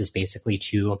clearinghouse is basically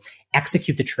to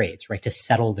execute the trades, right? To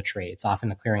settle the trades. Often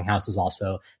the clearinghouse is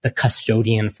also the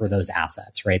custodian for those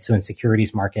assets, right? So in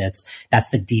securities markets, that's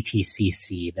the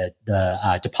DTCC,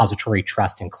 the Depository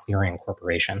Trust and Clearing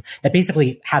Corporation, that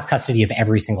basically has custody of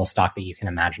every single stock that you can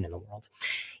imagine in the world.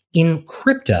 In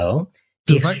crypto,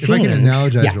 the exchange, if I can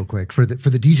analogize real quick for the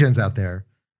degens out there,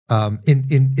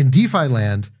 in DeFi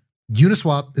land,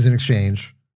 Uniswap is an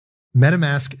exchange,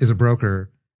 MetaMask is a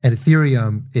broker and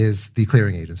Ethereum is the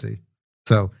clearing agency.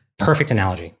 So perfect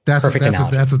analogy. That's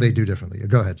what they do differently.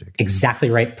 Go ahead, Jake.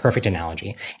 Exactly right. Perfect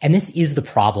analogy. And this is the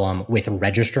problem with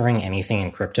registering anything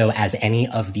in crypto as any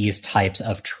of these types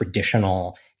of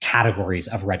traditional categories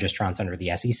of registrants under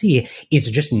the SEC.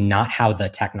 It's just not how the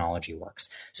technology works.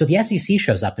 So the SEC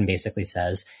shows up and basically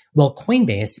says, well,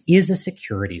 Coinbase is a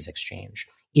securities exchange.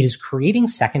 It is creating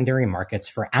secondary markets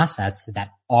for assets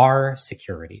that are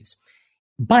securities.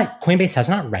 But Coinbase has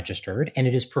not registered, and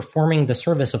it is performing the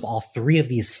service of all three of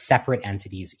these separate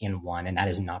entities in one, and that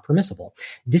is not permissible.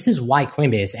 This is why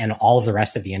Coinbase and all of the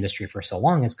rest of the industry for so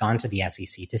long has gone to the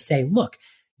SEC to say, look,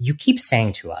 you keep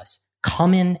saying to us,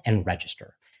 come in and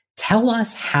register. Tell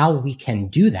us how we can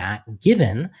do that,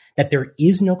 given that there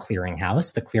is no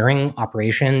clearinghouse. The clearing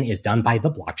operation is done by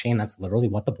the blockchain. That's literally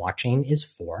what the blockchain is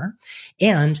for.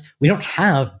 And we don't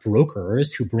have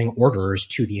brokers who bring orders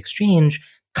to the exchange.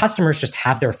 Customers just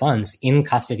have their funds in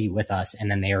custody with us,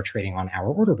 and then they are trading on our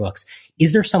order books.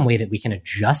 Is there some way that we can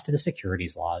adjust the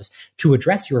securities laws to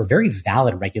address your very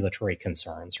valid regulatory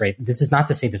concerns, right? This is not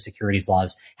to say the securities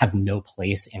laws have no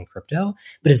place in crypto,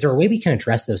 but is there a way we can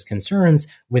address those concerns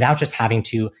without just having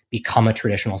to become a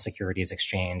traditional securities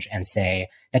exchange and say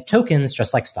that tokens,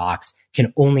 just like stocks,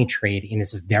 can only trade in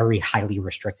this very highly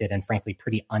restricted and frankly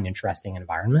pretty uninteresting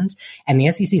environment? And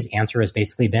the SEC's answer has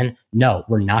basically been, no,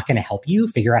 we're not going to help you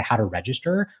figure out how to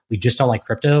register. We just don't like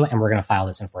crypto, and we're going to file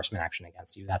this enforcement action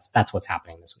against you. That's what's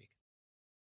happening this week.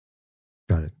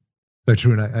 Got it. So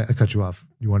True, and I cut you off.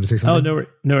 You wanted to say something? Oh,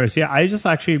 no worries. Yeah, I just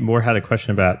actually more had a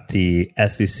question about the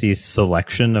SEC's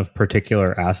selection of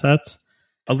particular assets.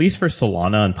 At least for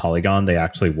Solana and Polygon, they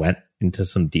actually went into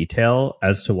some detail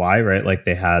as to why, right? Like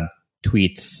they had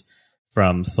tweets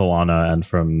from Solana and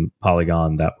from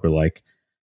Polygon that were like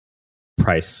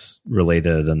price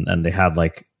related, and they had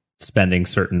like spending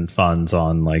certain funds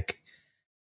on like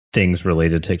things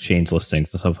related to exchange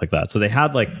listings and stuff like that. So they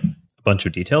had like a bunch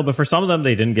of detail, but for some of them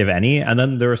they didn't give any. And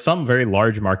then there were some very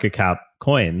large market cap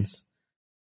coins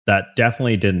that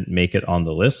definitely didn't make it on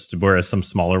the list, whereas some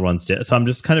smaller ones did. So I'm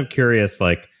just kind of curious,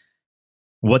 like,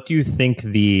 what do you think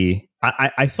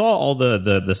I saw all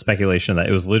the speculation that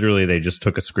it was literally they just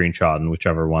took a screenshot and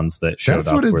whichever ones that showed up.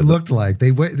 That's what it looked like.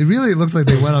 It looks like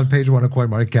they went on page one of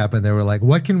CoinMarketCap and they were like,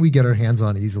 what can we get our hands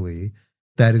on easily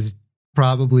that is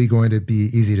probably going to be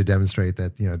easy to demonstrate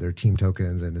that, you know, they're team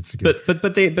tokens and it's secure.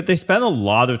 But they spent a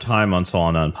lot of time on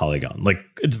Solana and Polygon. Like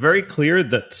it's very clear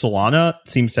that Solana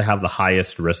seems to have the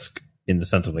highest risk in the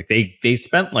sense of like they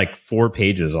spent like 4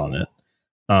 pages on it.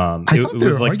 I thought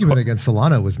their argument against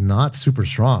Solana was not super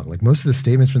strong. Like most of the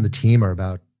statements from the team are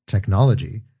about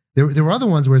technology. There were other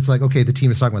ones where it's like, okay, the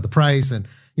team is talking about the price, and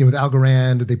you know, with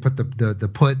Algorand, they put the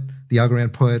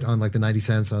Algorand put on like the 90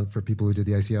 cents for people who did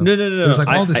the ICO. No. It was like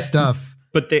all this stuff.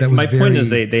 But my point is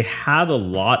they had a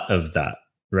lot of that,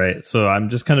 right? So I'm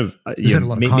just kind of a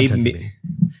lot of content.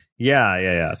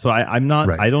 Yeah. So I'm not.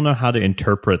 Right. I don't know how to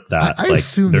interpret that. I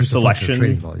assume their selection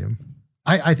trading volume.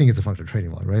 I think it's a function of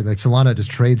trading volume, right? Like Solana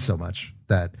just trades so much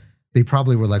that they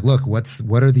probably were like, look,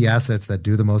 what are the assets that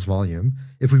do the most volume?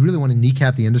 If we really want to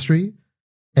kneecap the industry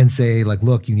and say like,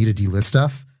 look, you need to delist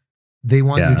stuff, they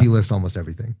want you to delist almost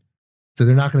everything. So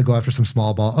they're not going to go after some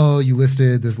small ball. Oh, you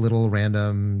listed this little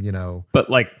random, you know. But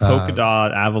like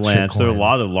Polkadot, Avalanche, there are a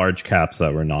lot of large caps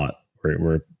that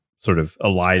were sort of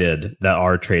elided that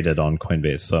are traded on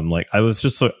Coinbase. So I'm like, I was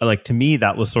just like, to me,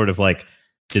 that was sort of like,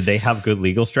 did they have good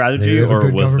legal strategy, or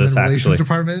was this actually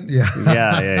department? Yeah.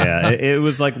 Yeah. It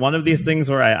was like one of these things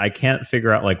where I can't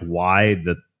figure out like why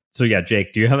so yeah,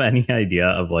 Jake, do you have any idea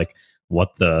of like what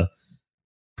the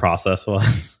process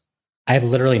was? I have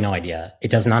literally no idea.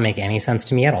 It does not make any sense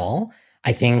to me at all.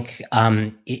 I think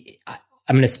I'm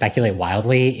going to speculate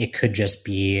wildly. It could just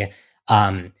be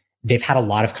they've had a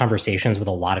lot of conversations with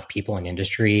a lot of people in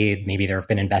industry. Maybe there have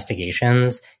been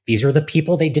investigations. These are the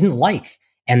people they didn't like,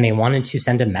 and they wanted to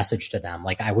send a message to them.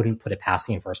 Like, I wouldn't put it past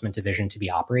the enforcement division to be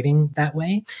operating that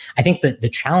way. I think that the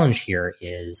challenge here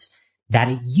is that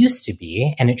it used to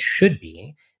be, and it should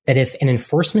be, that if an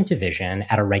enforcement division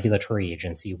at a regulatory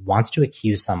agency wants to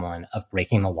accuse someone of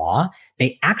breaking the law,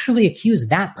 they actually accuse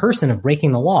that person of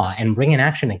breaking the law and bring an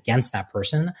action against that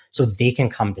person so they can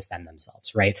come defend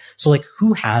themselves, right? So like,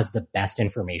 who has the best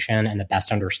information and the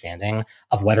best understanding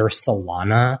of whether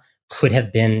Solana could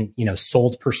have been,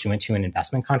 sold pursuant to an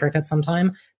investment contract at some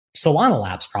time? Solana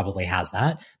Labs probably has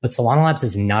that, but Solana Labs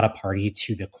is not a party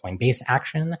to the Coinbase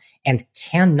action and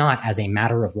cannot, as a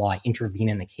matter of law, intervene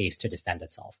in the case to defend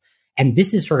itself. And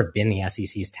this has sort of been the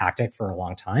SEC's tactic for a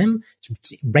long time,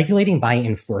 regulating by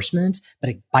enforcement,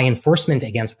 but by enforcement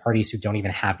against parties who don't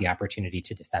even have the opportunity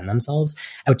to defend themselves.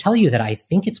 I would tell you that I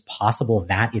think it's possible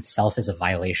that itself is a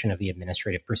violation of the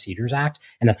Administrative Procedures Act.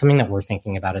 And that's something that we're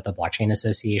thinking about at the Blockchain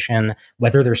Association,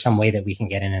 whether there's some way that we can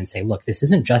get in and say, look, this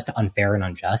isn't just unfair and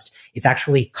unjust. It's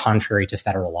actually contrary to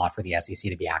federal law for the SEC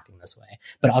to be acting this way.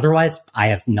 But otherwise, I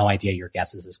have no idea. Your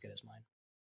guess is as good as mine.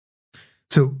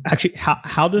 So actually,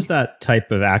 how does that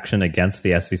type of action against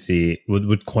the SEC,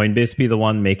 would Coinbase be the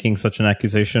one making such an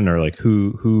accusation, or like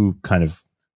who kind of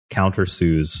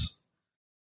countersues?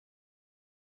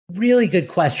 Really good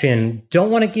question. Don't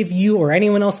want to give you or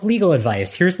anyone else legal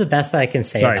advice. Here's the best that I can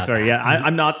say. Sorry. That. Yeah,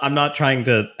 I'm not trying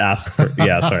to ask for.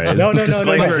 Yeah, sorry. no. But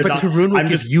Tarun will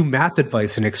give you math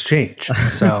advice in exchange.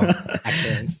 So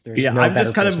excellent. Yeah, no, I'm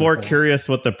just kind of more curious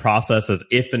what the process is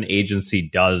if an agency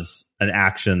does an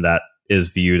action that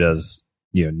is viewed as,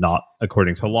 not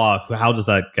according to law. How does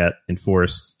that get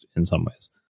enforced in some ways?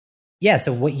 Yeah,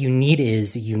 so what you need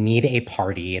is a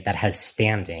party that has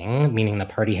standing, meaning the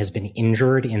party has been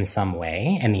injured in some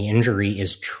way, and the injury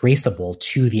is traceable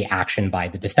to the action by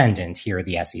the defendant, here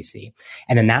the SEC.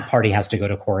 And then that party has to go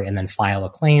to court and then file a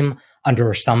claim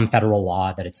under some federal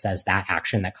law that it says that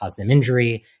action that caused them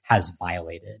injury has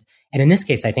violated. And in this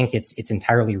case, I think it's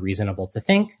entirely reasonable to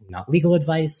think, not legal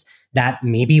advice, that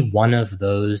maybe one of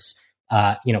those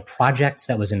projects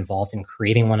that was involved in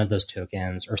creating one of those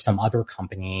tokens, or some other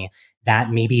company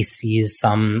that maybe sees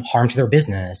some harm to their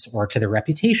business or to their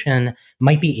reputation,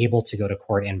 might be able to go to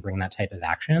court and bring that type of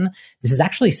action. This is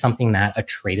actually something that a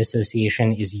trade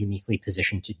association is uniquely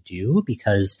positioned to do,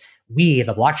 because we,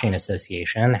 the Blockchain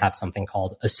Association, have something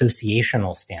called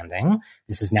associational standing.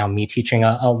 This is now me teaching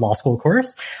a law school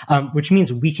course, which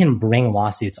means we can bring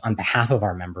lawsuits on behalf of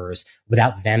our members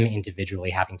without them individually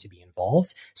having to be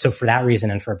involved. So for that reason,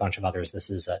 and for a bunch of others,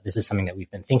 this is something that we've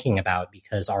been thinking about,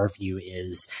 because our view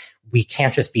is we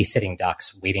can't just be sitting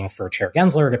ducks waiting for Chair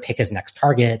Gensler to pick his next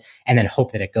target and then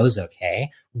hope that it goes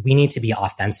okay. We need to be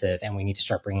offensive, and we need to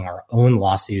start bringing our own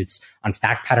lawsuits on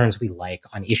fact patterns we like,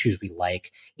 on issues we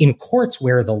like, in courts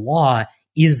where the law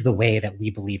is the way that we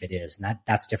believe it is. And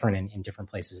that's different in different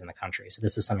places in the country. So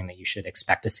this is something that you should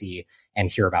expect to see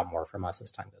and hear about more from us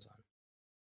as time goes on.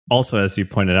 Also, as you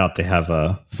pointed out, they have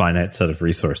a finite set of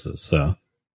resources. So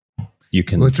you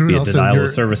can be a denial of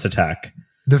service attack.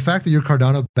 The fact that your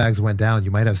Cardano bags went down,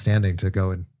 you might have standing to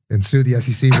go and sue the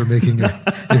SEC for making your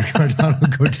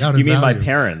Cardano go down. You mean value. My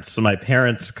parents? So my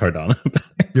parents' Cardano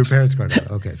bags. Your parents' Cardano.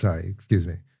 Okay, sorry. Excuse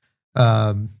me.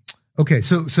 Okay,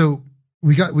 so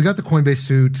we got the Coinbase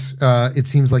suit. It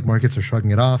seems like markets are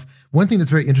shrugging it off. One thing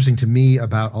that's very interesting to me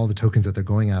about all the tokens that they're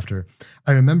going after,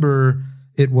 I remember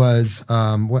it was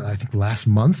I think last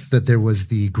month that there was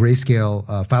the Grayscale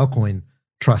Filecoin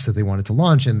trust that they wanted to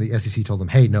launch, and the SEC told them,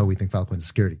 hey, no, we think Filecoin is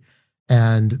security.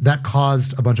 And that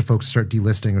caused a bunch of folks to start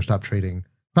delisting or stop trading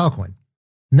Filecoin.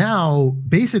 Now,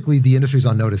 basically, the industry's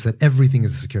on notice that everything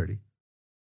is a security.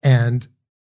 And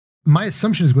my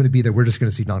assumption is going to be that we're just going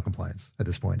to see non-compliance at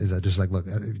this point. Is that just like, look,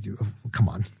 come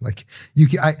on, like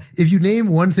if you name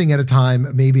one thing at a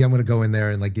time, maybe I'm going to go in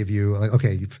there and like give you like,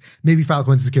 okay, maybe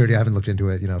Filecoin's a security. I haven't looked into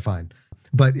it, fine.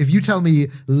 But if you tell me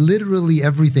literally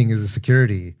everything is a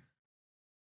security,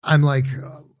 I'm like,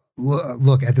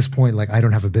 look, at this point, like I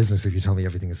don't have a business if you tell me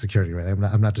everything is security, right?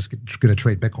 I'm not just going to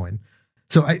trade Bitcoin.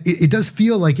 So it does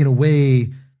feel like, in a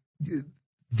way,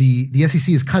 the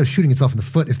SEC is kind of shooting itself in the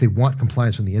foot if they want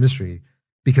compliance from the industry,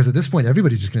 because at this point,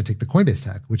 everybody's just going to take the Coinbase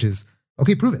tack, which is,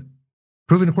 okay, prove it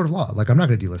in a court of law. Like, I'm not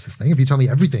going to delist this thing. If you tell me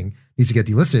everything needs to get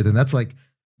delisted, then that's like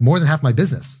more than half my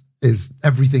business is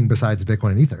everything besides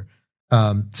Bitcoin and Ether.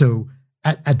 So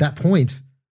at that point,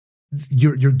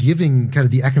 you're giving kind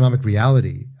of the economic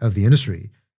reality of the industry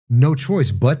no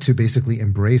choice but to basically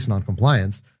embrace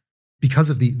non-compliance because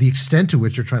of the extent to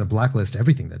which you're trying to blacklist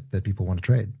everything that people want to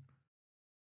trade.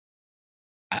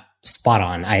 Spot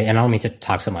on. I don't mean to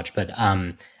talk so much, but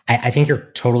I think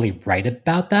you're totally right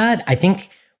about that. I think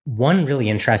one really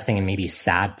interesting and maybe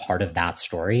sad part of that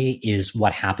story is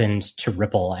what happened to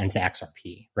Ripple and to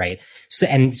XRP, right? So,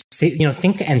 and say,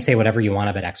 think and say whatever you want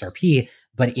about XRP,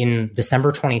 but in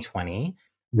December 2020,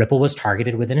 Ripple was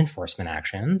targeted with an enforcement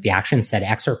action. The action said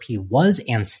XRP was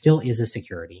and still is a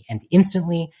security, and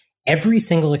instantly every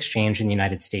single exchange in the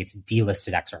United States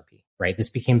delisted XRP, right? This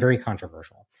became very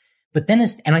controversial. But then,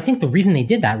 and I think the reason they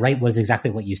did that, right, was exactly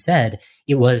what you said.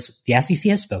 It was the SEC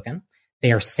has spoken.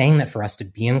 They are saying that for us to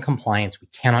be in compliance, we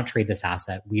cannot trade this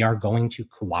asset. We are going to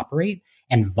cooperate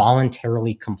and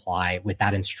voluntarily comply with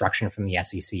that instruction from the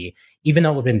SEC, even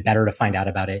though it would have been better to find out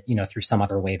about it, through some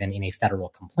other way than in a federal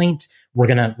complaint. We're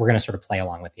gonna sort of play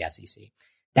along with the SEC.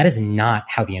 That is not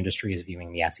how the industry is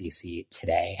viewing the SEC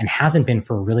today, and hasn't been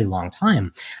for a really long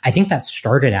time. I think that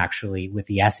started actually with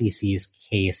the SEC's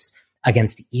case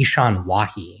against Ishan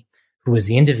Wahi, who was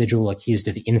the individual accused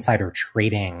of insider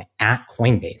trading at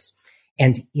Coinbase.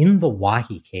 And in the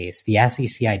Wahi case, the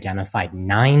SEC identified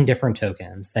 9 different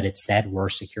tokens that it said were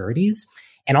securities,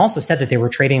 and also said that they were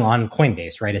trading on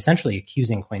Coinbase, right? Essentially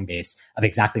accusing Coinbase of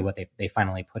exactly what they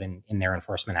finally put in their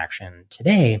enforcement action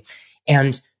today.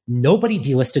 And nobody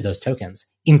delisted those tokens,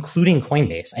 including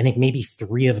Coinbase. I think maybe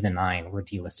 3 of the 9 were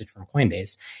delisted from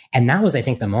Coinbase. And that was, I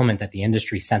think, the moment that the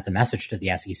industry sent the message to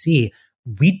the SEC,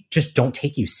 we just don't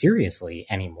take you seriously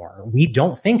anymore. We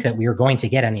don't think that we are going to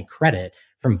get any credit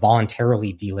from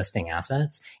voluntarily delisting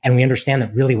assets. And we understand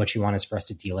that really what you want is for us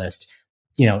to delist.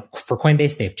 For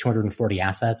Coinbase, they have 240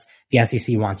 assets. The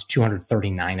SEC wants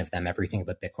 239 of them, everything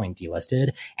but Bitcoin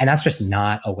delisted. And that's just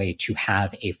not a way to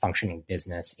have a functioning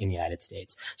business in the United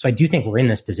States. So I do think we're in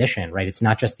this position, right? It's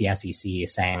not just the SEC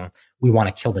saying, we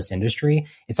want to kill this industry.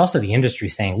 It's also the industry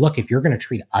saying, look, if you're going to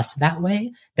treat us that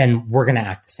way, then we're going to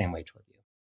act the same way toward you.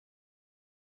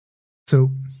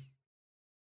 So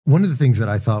one of the things that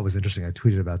I thought was interesting, I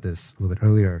tweeted about this a little bit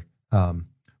earlier,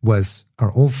 was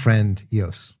our old friend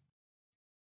EOS.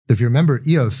 If you remember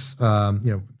EOS,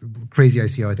 crazy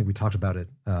ICO, I think we talked about it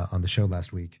on the show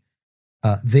last week.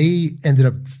 They ended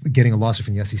up getting a lawsuit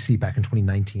from the SEC back in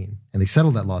 2019, and they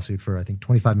settled that lawsuit for, I think,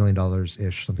 $25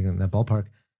 million-ish, something in that ballpark.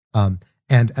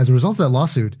 And as a result of that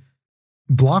lawsuit,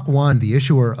 Block One, the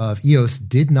issuer of EOS,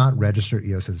 did not register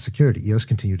EOS as a security. EOS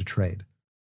continued to trade.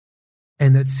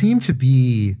 And that seemed to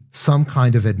be some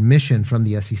kind of admission from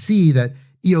the SEC that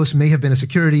EOS may have been a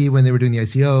security when they were doing the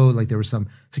ICO, like there were some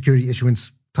security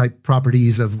issuance type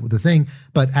properties of the thing.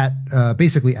 But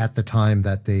basically at the time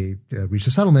that they reached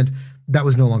a settlement, that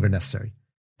was no longer necessary.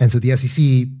 And so the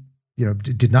SEC,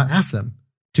 did not ask them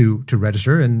to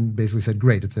register, and basically said,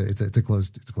 great, it's a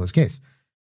closed case.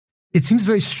 It seems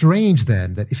very strange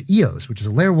then that if EOS, which is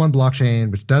a layer 1 blockchain,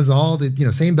 which does all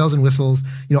the, same bells and whistles,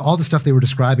 all the stuff they were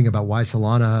describing about why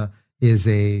Solana is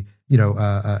a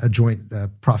joint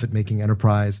profit-making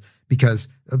enterprise because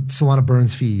Solana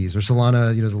burns fees, or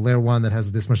Solana, is a layer 1 that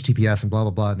has this much TPS and blah,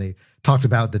 blah, blah. And they talked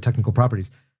about the technical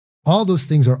properties. All those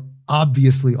things are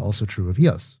obviously also true of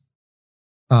EOS.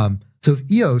 So if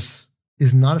EOS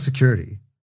is not a security,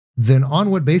 then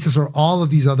on what basis are all of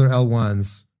these other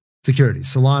L1s securities?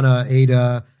 Solana,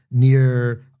 ADA,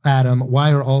 Near, Atom.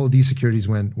 Why are all of these securities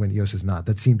when EOS is not?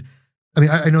 That seemed,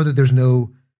 I know that there's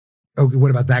no,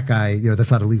 what about that guy?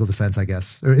 That's not a legal defense, I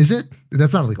guess. Or is it?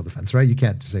 That's not a legal defense, right? You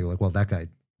can't say well, that guy,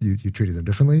 you treated them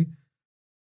differently.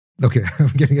 Okay, I'm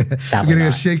getting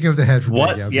a shaking of the head from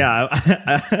what? Greg. Yeah.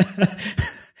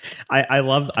 I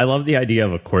love the idea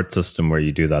of a court system where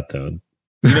you do that, though.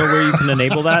 Where you can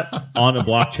enable that? On a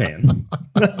blockchain.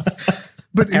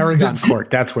 But Aragon Court,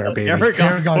 that's where, baby.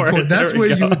 Aragon Court.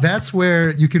 That's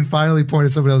where you can finally point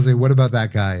at somebody else and say, what about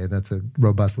that guy? And that's a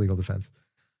robust legal defense.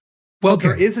 Well, okay.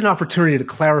 There is an opportunity to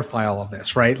clarify all of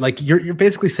this, right? Like you're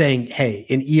basically saying, hey,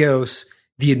 in EOS,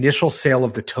 the initial sale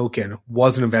of the token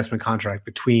was an investment contract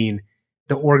between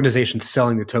the organization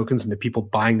selling the tokens and the people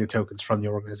buying the tokens from the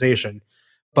organization.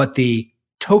 But the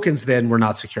tokens then were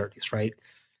not securities, right?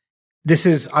 This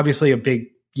is obviously a big,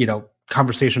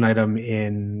 conversation item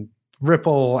in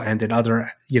Ripple and in other,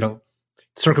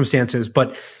 circumstances,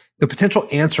 but the potential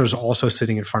answer is also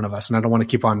sitting in front of us. And I don't want to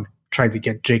keep on trying to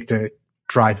get Jake to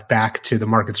drive back to the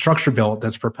market structure bill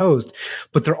that's proposed,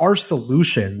 but there are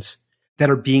solutions that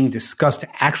are being discussed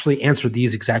to actually answer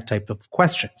these exact type of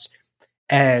questions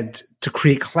and to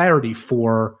create clarity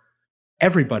for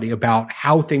everybody about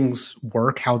how things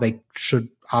work, how they should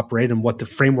operate, and what the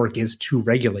framework is to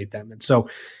regulate them. And so,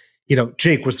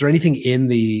 Jake, was there anything in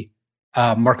the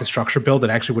market structure bill that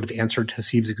actually would have answered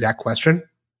Haseeb's exact question?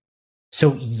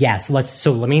 So yes,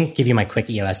 let me give you my quick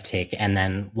EOS take, and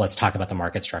then let's talk about the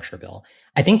market structure bill.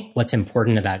 I think what's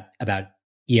important about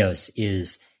EOS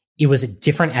is it was a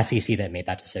different SEC that made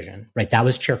that decision, right? That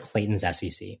was Chair Clayton's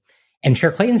SEC. And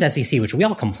Chair Clayton's SEC, which we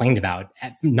all complained about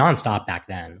nonstop back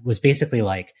then, was basically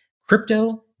like,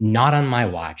 crypto, not on my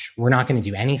watch. We're not going to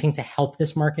do anything to help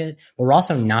this market, but we're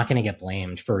also not going to get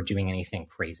blamed for doing anything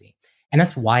crazy. And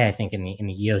that's why I think in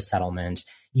the EOS settlement,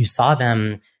 you saw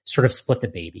them sort of split the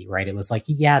baby, right? It was like,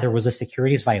 yeah, there was a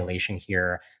securities violation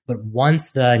here, but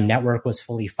once the network was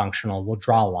fully functional, we'll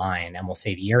draw a line and we'll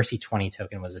say the ERC20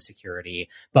 token was a security,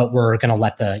 but we're going to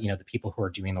let the people who are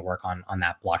doing the work on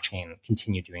that blockchain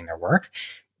continue doing their work.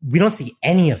 We don't see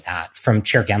any of that from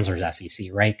Chair Gensler's SEC,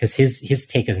 right? Because his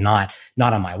take is not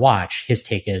on my watch. His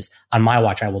take is, on my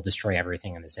watch, I will destroy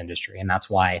everything in this industry. And that's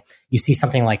why you see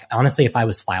something like, honestly, if I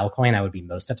was Filecoin, I would be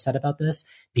most upset about this,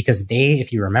 because they,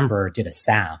 if you remember, did a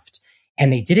SAFT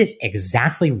and they did it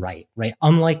exactly right?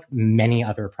 Unlike many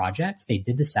other projects, they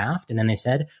did the SAFT and then they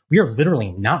said, we are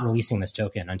literally not releasing this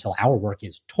token until our work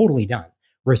is totally done.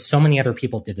 Whereas so many other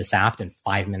people did the SAFT and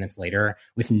 5 minutes later,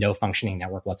 with no functioning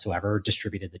network whatsoever,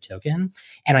 distributed the token.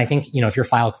 And I think, if you're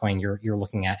Filecoin, you're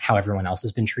looking at how everyone else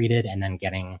has been treated and then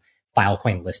getting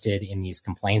Filecoin listed in these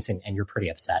complaints, and you're pretty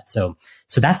upset. So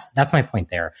that's my point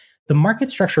there. The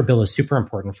market structure bill is super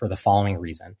important for the following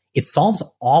reason. It solves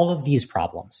all of these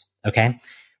problems, okay?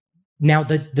 Now,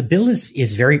 the bill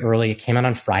is very early. It came out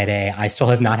on Friday. I still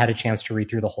have not had a chance to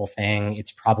read through the whole thing. It's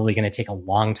probably going to take a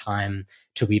long time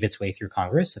to weave its way through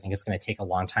Congress. I think it's going to take a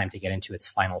long time to get into its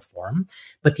final form.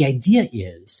 But the idea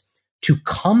is to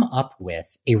come up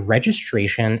with a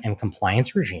registration and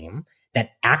compliance regime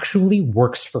that actually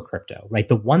works for crypto, right?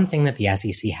 The one thing that the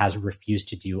SEC has refused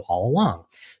to do all along.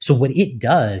 So what it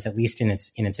does, at least in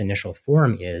its initial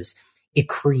form, is it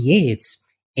creates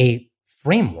a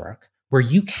framework where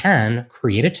you can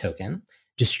create a token,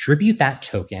 distribute that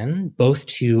token both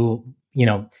to,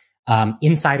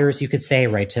 insiders, you could say,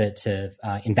 right, to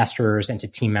investors and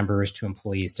to team members, to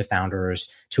employees, to founders,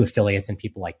 to affiliates and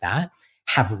people like that,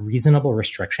 have reasonable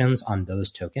restrictions on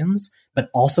those tokens, but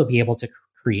also be able to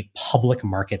create public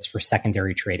markets for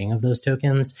secondary trading of those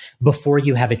tokens before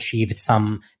you have achieved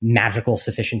some magical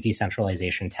sufficient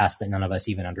decentralization test that none of us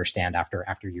even understand after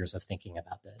years of thinking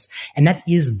about this. And that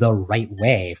is the right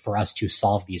way for us to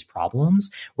solve these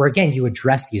problems, where again, you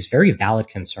address these very valid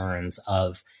concerns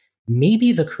of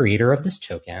maybe the creator of this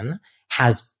token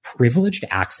has privileged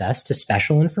access to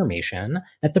special information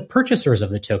that the purchasers of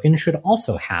the token should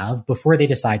also have before they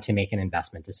decide to make an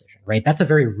investment decision, right? That's a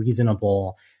very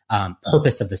reasonable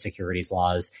purpose of the securities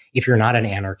laws. If you're not an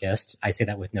anarchist, I say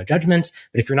that with no judgment,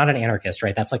 but if you're not an anarchist,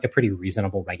 right, that's like a pretty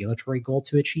reasonable regulatory goal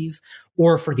to achieve.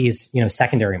 Or for these,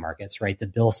 secondary markets, right, the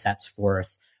bill sets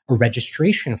forth a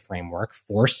registration framework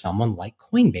for someone like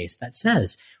Coinbase that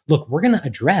says, look, we're going to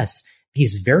address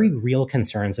these very real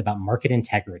concerns about market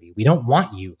integrity. We don't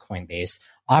want you, Coinbase,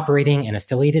 operating an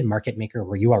affiliated market maker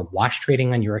where you are watch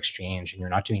trading on your exchange and you're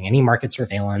not doing any market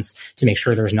surveillance to make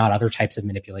sure there's not other types of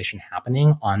manipulation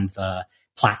happening on the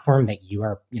platform that you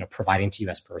are, providing to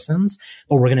US persons.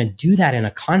 But we're going to do that in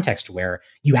a context where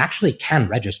you actually can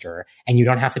register and you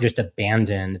don't have to just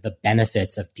abandon the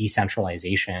benefits of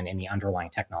decentralization in the underlying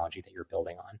technology that you're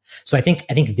building on. So I think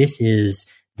this is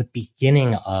the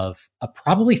beginning of a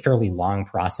probably fairly long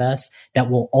process that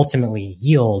will ultimately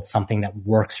yield something that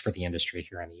works for the industry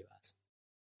here in the US.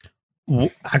 Well,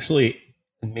 actually,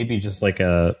 maybe just like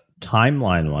a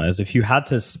timeline wise, if you had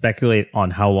to speculate on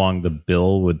how long the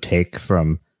bill would take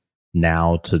from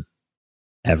now to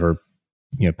ever,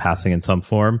 passing in some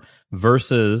form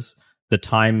versus the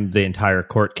time the entire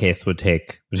court case would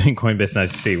take between Coinbase and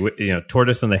SEC,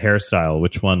 tortoise and the hairstyle,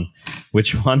 which one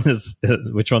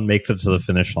makes it to the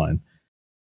finish line?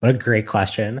 What a great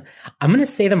question. I'm going to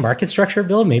say the market structure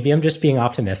bill. Maybe I'm just being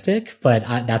optimistic, but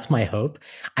that's my hope.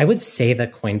 I would say the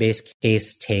Coinbase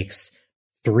case takes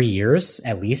 3 years,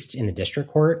 at least in the district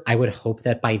court. I would hope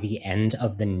that by the end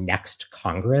of the next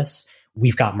Congress,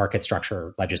 we've got market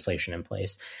structure legislation in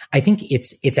place. I think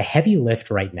it's a heavy lift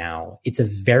right now. It's a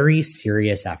very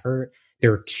serious effort.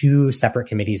 There are 2 separate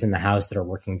committees in the House that are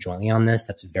working jointly on this.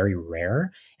 That's very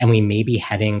rare. And we may be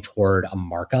heading toward a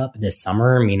markup this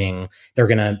summer, meaning they're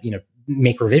going to,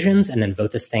 make revisions and then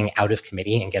vote this thing out of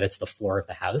committee and get it to the floor of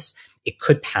the House. It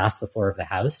could pass the floor of the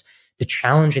House. The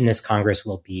challenge in this Congress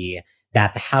will be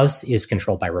that the House is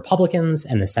controlled by Republicans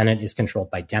and the Senate is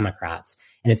controlled by Democrats.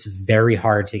 And it's very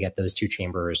hard to get those 2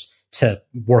 chambers to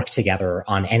work together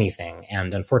on anything.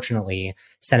 And unfortunately,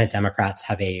 Senate Democrats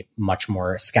have a much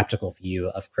more skeptical view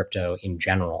of crypto in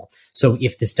general. So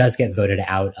if this does get voted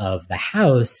out of the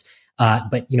House,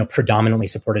 but predominantly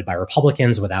supported by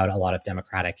Republicans without a lot of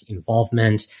Democratic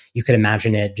involvement, you could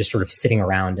imagine it just sort of sitting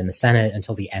around in the Senate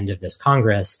until the end of this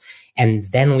Congress. And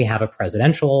then we have a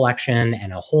presidential election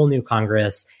and a whole new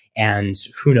Congress. And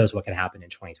who knows what could happen in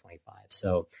 2025.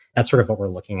 So that's sort of what we're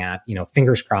looking at.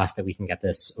 Fingers crossed that we can get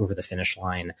this over the finish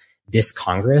line this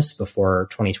Congress before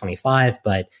 2025.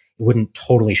 But it wouldn't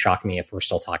totally shock me if we're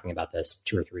still talking about this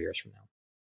 2 or 3 years from now.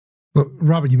 Well,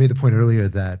 Robert, you made the point earlier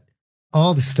that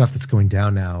all the stuff that's going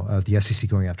down now of the SEC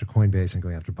going after Coinbase and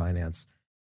going after Binance,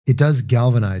 it does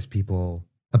galvanize people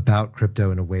about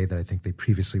crypto in a way that I think they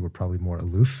previously were probably more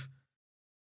aloof.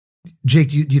 Jake,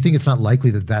 do you think it's not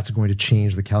likely that that's going to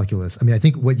change the calculus? I mean, I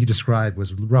think what you described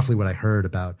was roughly what I heard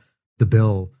about the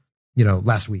bill,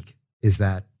 last week, is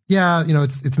that,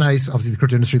 it's nice. Obviously, the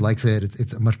crypto industry likes it.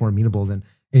 It's much more amenable than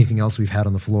anything else we've had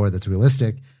on the floor that's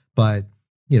realistic. But,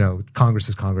 Congress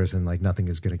is Congress, and like nothing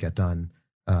is going to get done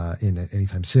in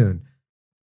anytime soon.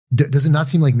 Does it not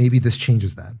seem like maybe this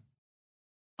changes that?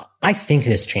 I think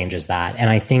this changes that. And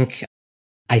I think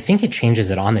it changes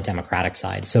it on the Democratic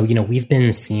side. So, we've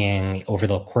been seeing over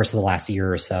the course of the last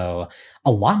year or so,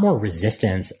 a lot more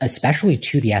resistance, especially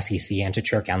to the SEC and to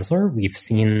Chair Gensler. We've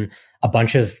seen a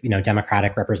bunch of,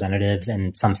 Democratic representatives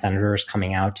and some senators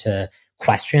coming out to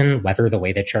question whether the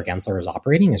way that Chair Gensler is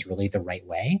operating is really the right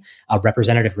way.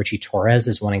 Representative Richie Torres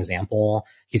is one example.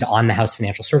 He's on the House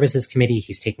Financial Services Committee.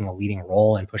 He's taking a leading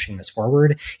role in pushing this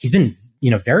forward. He's been,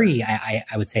 very, I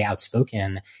would say,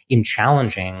 outspoken in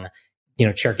challenging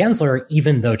Chair Gensler,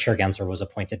 even though Chair Gensler was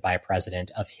appointed by a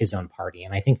president of his own party.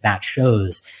 And I think that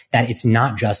shows that it's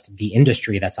not just the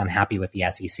industry that's unhappy with the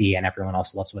SEC and everyone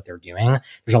else loves what they're doing.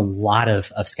 There's a lot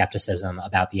of skepticism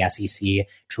about the SEC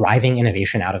driving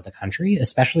innovation out of the country,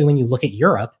 especially when you look at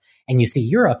Europe and you see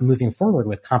Europe moving forward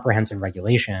with comprehensive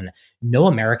regulation. No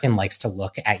American likes to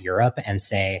look at Europe and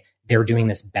say, they're doing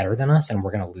this better than us and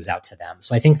we're going to lose out to them.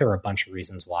 So I think there are a bunch of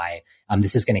reasons why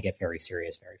this is going to get very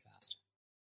serious very fast.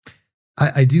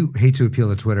 I do hate to appeal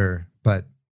to Twitter, but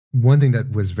one thing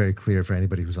that was very clear for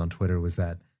anybody who's on Twitter was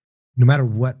that no matter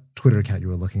what Twitter account you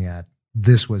were looking at,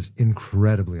 this was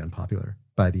incredibly unpopular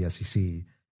by the SEC.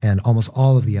 And almost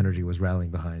all of the energy was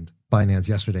rallying behind Binance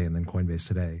yesterday and then Coinbase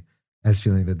today, as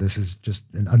feeling that this is just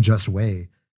an unjust way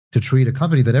to treat a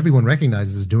company that everyone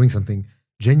recognizes is doing something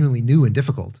genuinely new and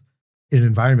difficult in an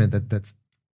environment that's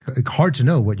hard to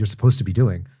know what you're supposed to be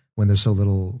doing when there's so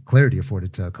little clarity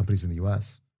afforded to companies in the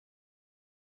US.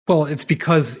 Well, it's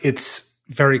because it's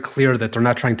very clear that they're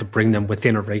not trying to bring them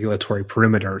within a regulatory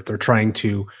perimeter. They're trying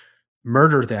to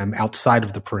murder them outside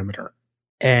of the perimeter.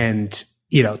 And,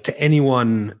 to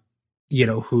anyone,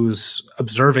 who's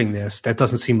observing this, that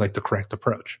doesn't seem like the correct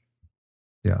approach.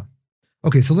 Yeah.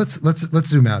 Okay. So let's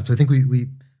zoom out. So I think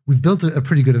we've built a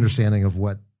pretty good understanding of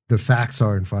what the facts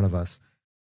are in front of us.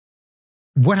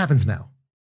 What happens now?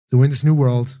 So we're in this new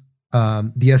world.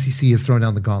 The SEC has thrown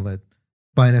down the gauntlet.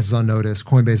 Binance is on notice.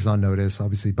 Coinbase is on notice.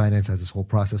 Obviously, Binance has this whole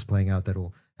process playing out that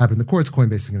will happen in the courts.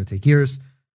 Coinbase is going to take years.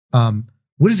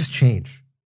 What does this change?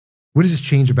 What does this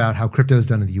change about how crypto is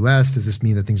done in the US? Does this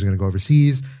mean that things are going to go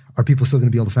overseas? Are people still going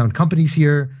to be able to found companies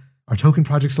here? Are token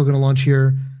projects still going to launch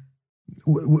here?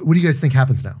 What do you guys think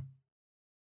happens now?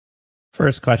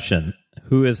 First question.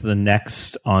 Who is the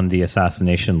next on the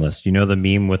assassination list? You know the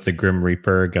meme with the Grim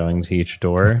Reaper going to each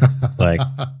door?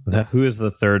 Who is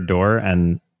the third door?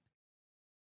 And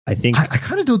I think I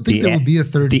kind of don't think there will be a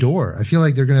third door. I feel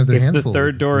like they're going to have their hands full. If the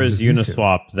third door is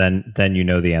Uniswap, then you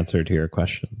know the answer to your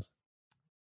questions.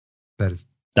 That's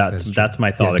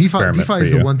my thought experiment. DeFi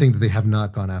is the one thing that they have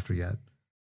not gone after yet.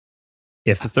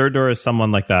 If the third door is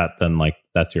someone like that, then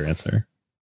that's your answer.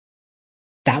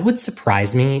 That would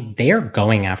surprise me. They are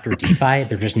going after DeFi.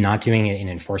 They're just not doing it in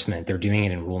enforcement. They're doing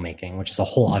it in rulemaking, which is a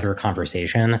whole other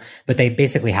conversation. But they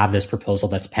basically have this proposal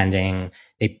that's pending.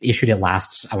 They issued it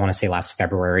last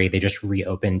February. They just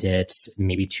reopened it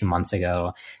maybe 2 months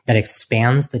ago, that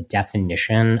expands the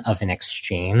definition of an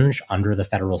exchange under the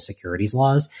federal securities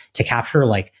laws to capture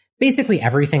basically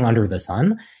everything under the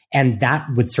sun. And that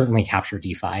would certainly capture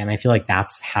DeFi. And I feel like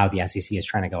that's how the SEC is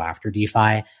trying to go after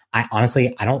DeFi.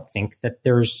 I don't think that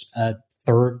there's a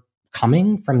third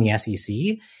coming from the SEC.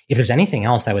 If there's anything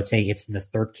else, I would say it's the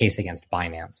third case against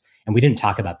Binance. And we didn't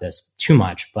talk about this too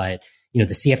much, but the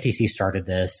CFTC started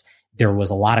this. There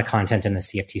was a lot of content in the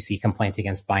CFTC complaint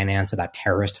against Binance about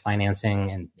terrorist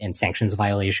financing and sanctions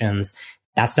violations.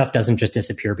 That stuff doesn't just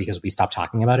disappear because we stopped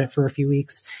talking about it for a few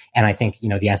weeks. And I think,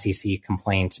 the SEC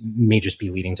complaint may just be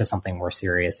leading to something more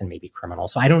serious and maybe criminal.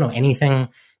 So I don't know anything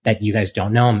that you guys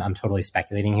don't know. I'm totally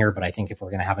speculating here, but I think if we're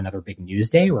going to have another big news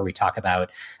day where we talk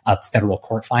about a federal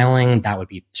court filing, that would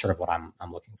be sort of what I'm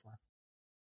looking for.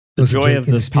 The joy of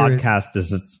this podcast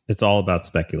is it's all about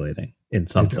speculating in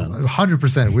some sense.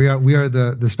 100%. We are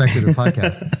the speculative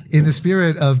podcast. In the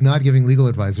spirit of not giving legal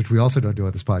advice, which we also don't do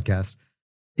on this podcast,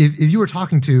 if you were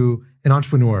talking to an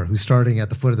entrepreneur who's starting at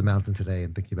the foot of the mountain today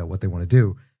and thinking about what they want to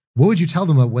do, what would you tell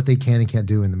them about what they can and can't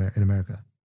do in America?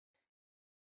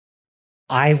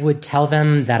 I would tell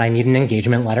them that I need an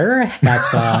engagement letter that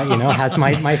has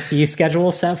my fee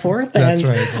schedule set forth. That's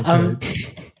right.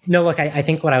 No, look, I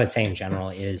think what I would say in general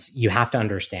is you have to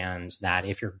understand that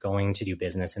if you're going to do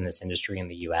business in this industry in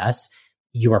the US,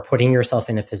 you are putting yourself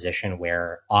in a position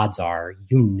where odds are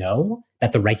you know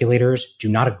that the regulators do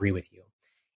not agree with you.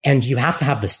 And you have to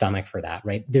have the stomach for that,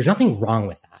 right? There's nothing wrong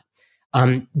with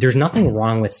that. There's nothing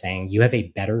wrong with saying you have a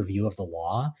better view of the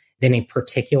law than a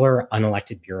particular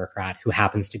unelected bureaucrat who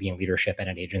happens to be in leadership at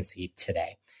an agency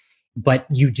today. But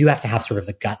you do have to have sort of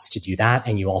the guts to do that.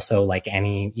 And you also, like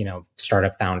any,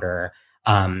 startup founder,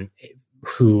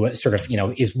 who sort of,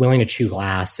 is willing to chew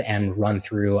glass and run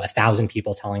through 1,000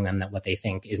 people telling them that what they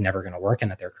think is never going to work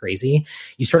and that they're crazy.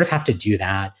 You sort of have to do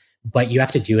that, but you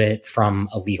have to do it from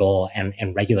a legal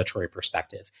and regulatory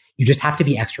perspective. You just have to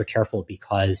be extra careful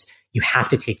because you have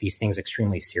to take these things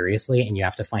extremely seriously, and you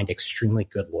have to find extremely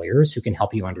good lawyers who can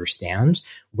help you understand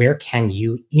where can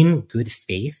you, in good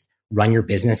faith, run your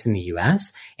business in the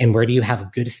US, and where do you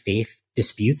have good faith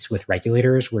disputes with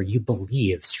regulators where you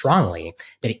believe strongly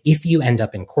that if you end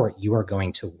up in court, you are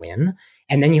going to win.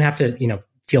 And then you have to,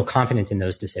 feel confident in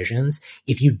those decisions.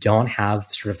 If you don't have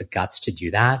sort of the guts to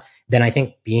do that, then I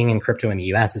think being in crypto in the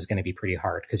US is going to be pretty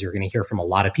hard because you're going to hear from a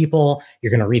lot of people. You're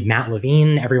going to read Matt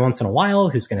Levine every once in a while,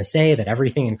 who's going to say that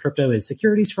everything in crypto is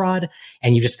securities fraud.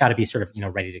 And you just got to be sort of,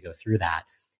 ready to go through that.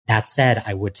 That said,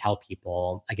 I would tell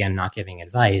people, again, not giving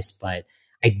advice, but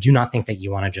I do not think that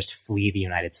you want to just flee the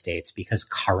United States because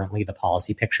currently the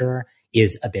policy picture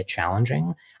is a bit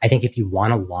challenging. I think if you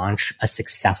want to launch a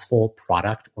successful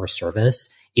product or service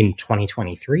in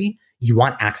 2023, you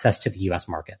want access to the US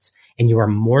markets. And you are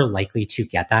more likely to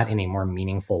get that in a more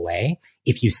meaningful way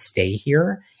if you stay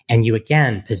here and you,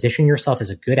 again, position yourself as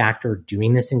a good actor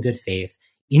doing this in good faith,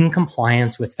 in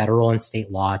compliance with federal and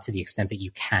state law to the extent that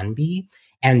you can be,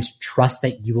 and trust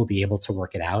that you will be able to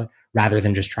work it out rather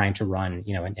than just trying to run,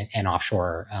 an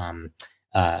offshore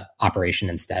operation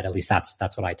instead. At least that's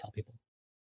what I tell people.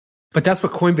 But that's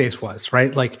what Coinbase was,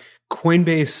 right? Like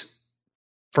Coinbase,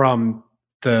 from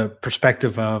the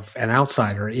perspective of an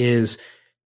outsider, is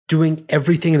doing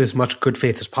everything in as much good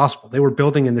faith as possible. They were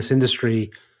building in this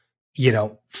industry,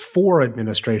 4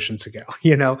 administrations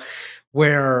ago,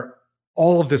 where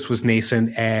all of this was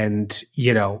nascent and,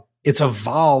 it's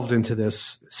evolved into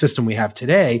this system we have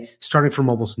today, starting from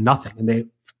almost nothing. And they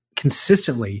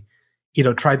consistently,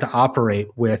 tried to operate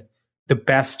with the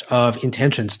best of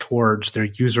intentions towards their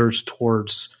users,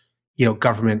 towards,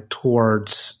 government,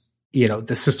 towards,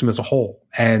 the system as a whole.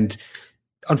 And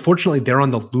unfortunately, they're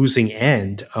on the losing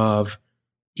end of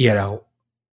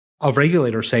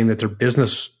regulators saying that their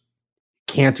business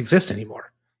can't exist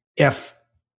anymore if,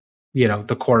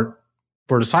 the court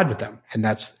were to side with them. And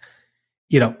that's,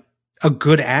 a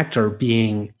good actor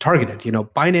being targeted.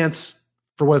 Binance,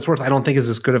 for what it's worth, I don't think is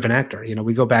as good of an actor.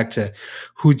 We go back to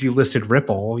who delisted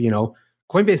Ripple.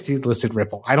 Coinbase delisted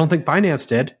Ripple. I don't think Binance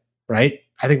did, right?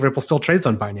 I think Ripple still trades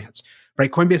on Binance, right?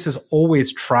 Coinbase has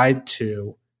always tried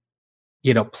to,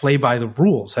 play by the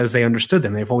rules as they understood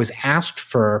them. They've always asked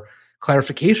for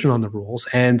clarification on the rules.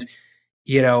 And,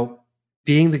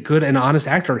 being the good and honest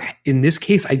actor in this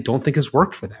case, I don't think has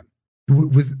worked for them.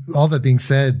 With all that being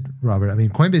said, Robert, I mean,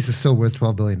 Coinbase is still worth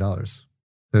 $12 billion. So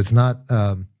it's not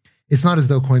as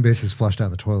though Coinbase has flushed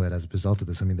down the toilet as a result of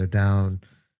this. I mean, they're down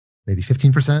maybe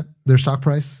 15% their stock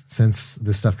price since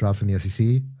this stuff dropped from the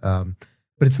SEC.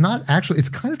 But it's not actually, it's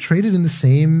kind of traded in the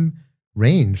same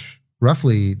range,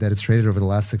 roughly, that it's traded over the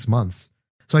last 6 months.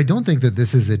 So I don't think that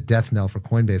this is a death knell for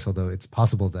Coinbase, although it's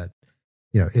possible that,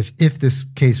 if this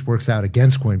case works out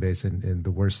against Coinbase in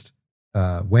the worst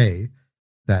way,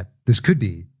 that this could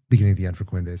be beginning of the end for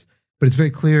Coinbase. But it's very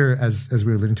clear, as we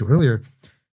were alluding to earlier,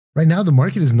 right now the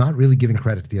market is not really giving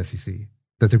credit to the SEC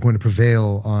that they're going to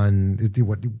prevail on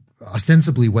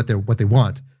ostensibly what they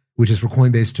want, which is for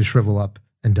Coinbase to shrivel up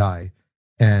and die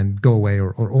and go away,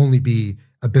 or only be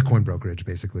a Bitcoin brokerage.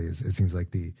 Basically, it seems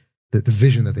like the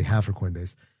vision that they have for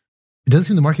Coinbase. It doesn't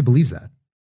seem the market believes that,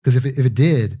 because if it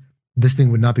did, this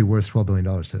thing would not be worth $12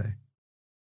 billion today.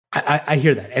 I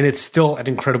hear that. And it's still an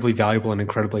incredibly valuable and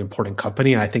incredibly important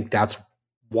company. And I think that's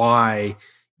why,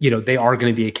 they are going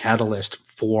to be a catalyst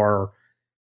for,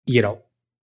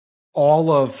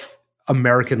 all of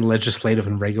American legislative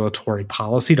and regulatory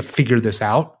policy to figure this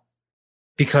out,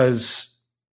 because,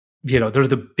 they're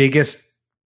the biggest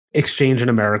exchange in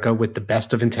America with the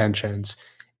best of intentions.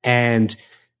 And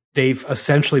they've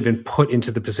essentially been put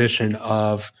into the position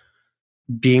of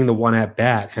being the one at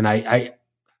bat. And I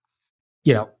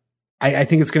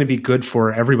think it's going to be good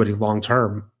for everybody long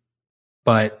term,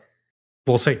 but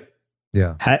we'll see.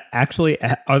 Yeah. Actually,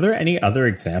 are there any other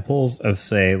examples of,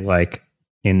 say, like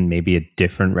in maybe a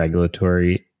different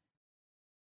regulatory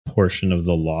portion of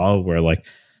the law where, like,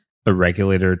 a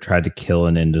regulator tried to kill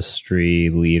an industry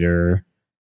leader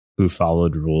who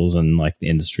followed rules and like the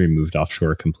industry moved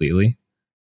offshore completely?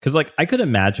 Because like I could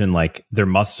imagine like there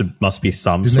must be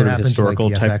some Didn't sort that of happen historical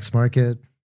to, like, the type FX market,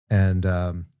 and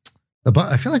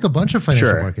I feel like a bunch of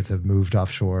financial markets have moved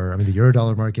offshore. I mean, the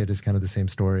Eurodollar market is kind of the same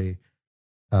story.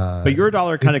 But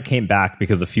Eurodollar kind of came back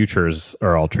because the futures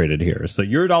are all traded here. So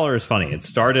Eurodollar is funny. It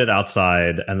started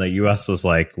outside, and the U.S. was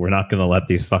like, "We're not going to let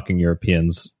these fucking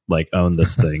Europeans like own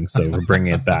this thing, so we're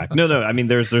bringing it back." No. I mean,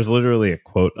 there's literally a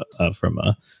quote from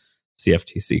a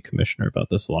CFTC commissioner about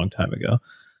this a long time ago.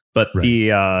 But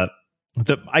right.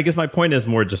 I guess my point is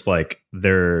more just like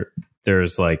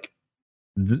there's like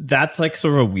that's like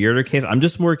sort of a weirder case. I'm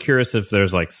just more curious if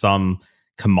there's like some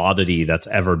commodity that's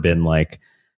ever been like.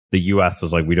 The U.S.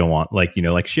 was like, we don't want, like, you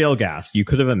know, like shale gas. You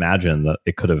could have imagined that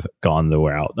it could have gone the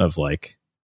route of like,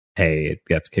 hey, it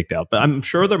gets kicked out. But I'm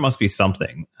sure there must be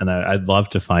something. And I'd love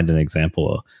to find an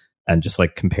example and just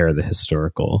like compare the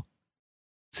historical,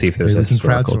 see if there's a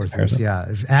historical comparison.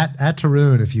 Yeah. At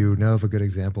Tarun, if you know of a good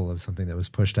example of something that was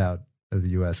pushed out of the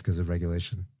U.S. because of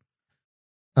regulation.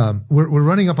 We're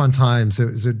running up on time.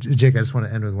 So Jake, I just want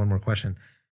to end with one more question.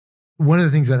 One of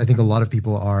the things that I think a lot of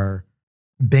people are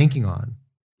banking on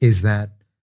is that,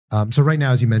 so right now,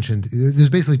 as you mentioned,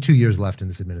 there's basically 2 years left in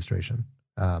this administration.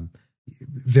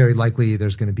 Very likely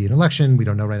there's going to be an election. We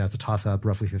don't know right now. It's a toss-up,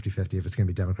 roughly 50-50 if it's going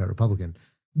to be Democrat, Republican.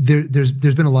 There's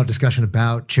been a lot of discussion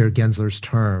about Chair Gensler's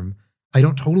term. I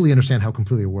don't totally understand how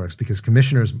completely it works because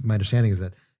commissioners, my understanding is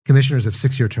that commissioners have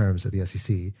 6-year terms at the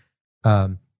SEC.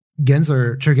 Chair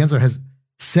Gensler has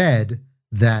said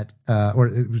that, or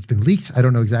it's been leaked, I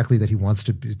don't know exactly, that he wants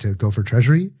to go for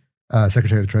Treasury,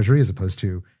 Secretary of the Treasury, as opposed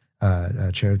to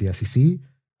chair of the SEC.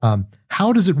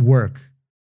 How does it work?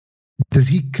 Does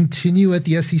he continue at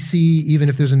the SEC even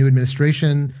if there's a new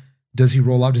administration? Does he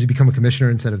roll off? Does he become a commissioner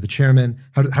instead of the chairman?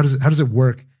 How does it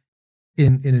work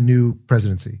in a new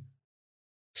presidency?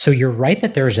 So you're right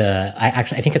that there's I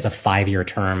think it's a 5-year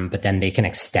term, but then they can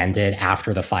extend it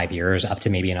after the 5 years up to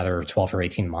maybe another 12 or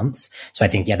 18 months. So I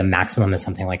think, the maximum is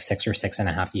something like 6 or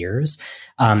 6.5 years.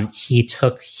 He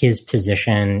took his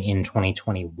position in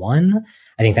 2021.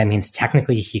 I think that means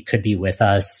technically he could be with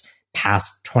us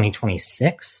past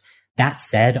 2026. That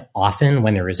said, often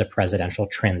when there is a presidential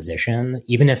transition,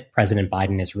 even if President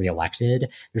Biden is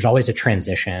reelected, there's always a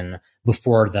transition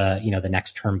before the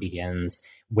next term begins,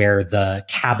 where the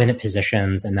cabinet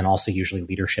positions and then also usually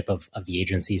leadership of the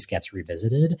agencies gets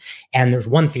revisited. And there's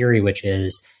one theory, which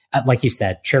is, like you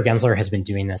said, Chair Gensler has been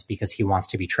doing this because he wants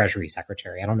to be Treasury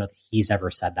Secretary. I don't know that he's ever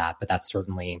said that, but that's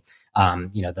certainly,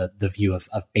 the view of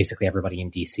basically everybody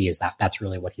in DC is that that's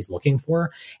really what he's looking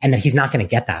for, and that he's not going to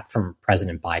get that from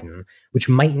President Biden, which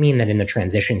might mean that in the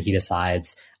transition, he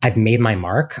decides, I've made my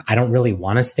mark. I don't really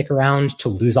want to stick around to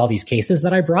lose all these cases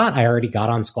that I brought. I already got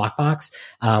on Squawk Box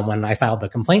when I filed the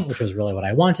complaint, which was really what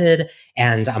I wanted.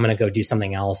 And I'm going to go do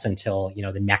something else until,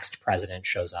 the next president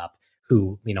shows up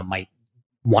who, might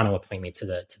want to appoint me to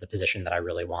the position that I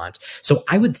really want. So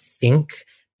I would think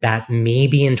that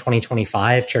maybe in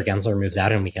 2025, Chair Gensler moves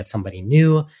out and we get somebody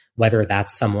new, whether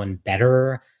that's someone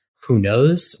better, who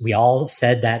knows? We all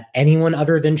said that anyone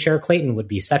other than Chair Clayton would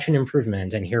be such an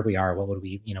improvement. And here we are. What would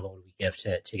we give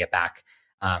to get back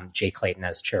Jay Clayton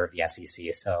as chair of the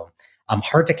SEC? So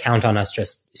hard to count on us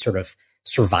just sort of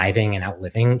surviving and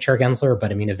outliving Chair Gensler.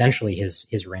 But I mean, eventually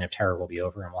his reign of terror will be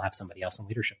over and we'll have somebody else in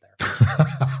leadership there.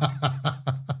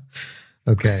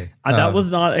 Okay. That was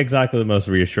not exactly the most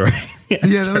reassuring.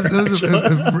 Yeah, that was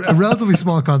a relatively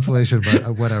small consolation,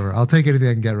 but whatever. I'll take anything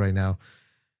I can get right now.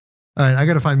 All right, I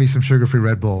got to find me some sugar-free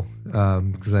Red Bull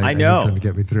because I need something to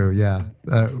get me through. Yeah,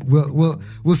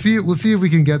 we'll see. We'll see if we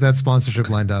can get that sponsorship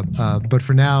lined up. But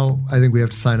for now, I think we have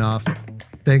to sign off.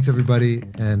 Thanks, everybody,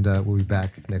 and we'll be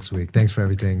back next week. Thanks for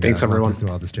everything. Thanks, everyone. Through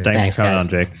all this, Jake. Thanks for coming on,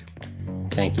 Jake.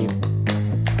 Thank you.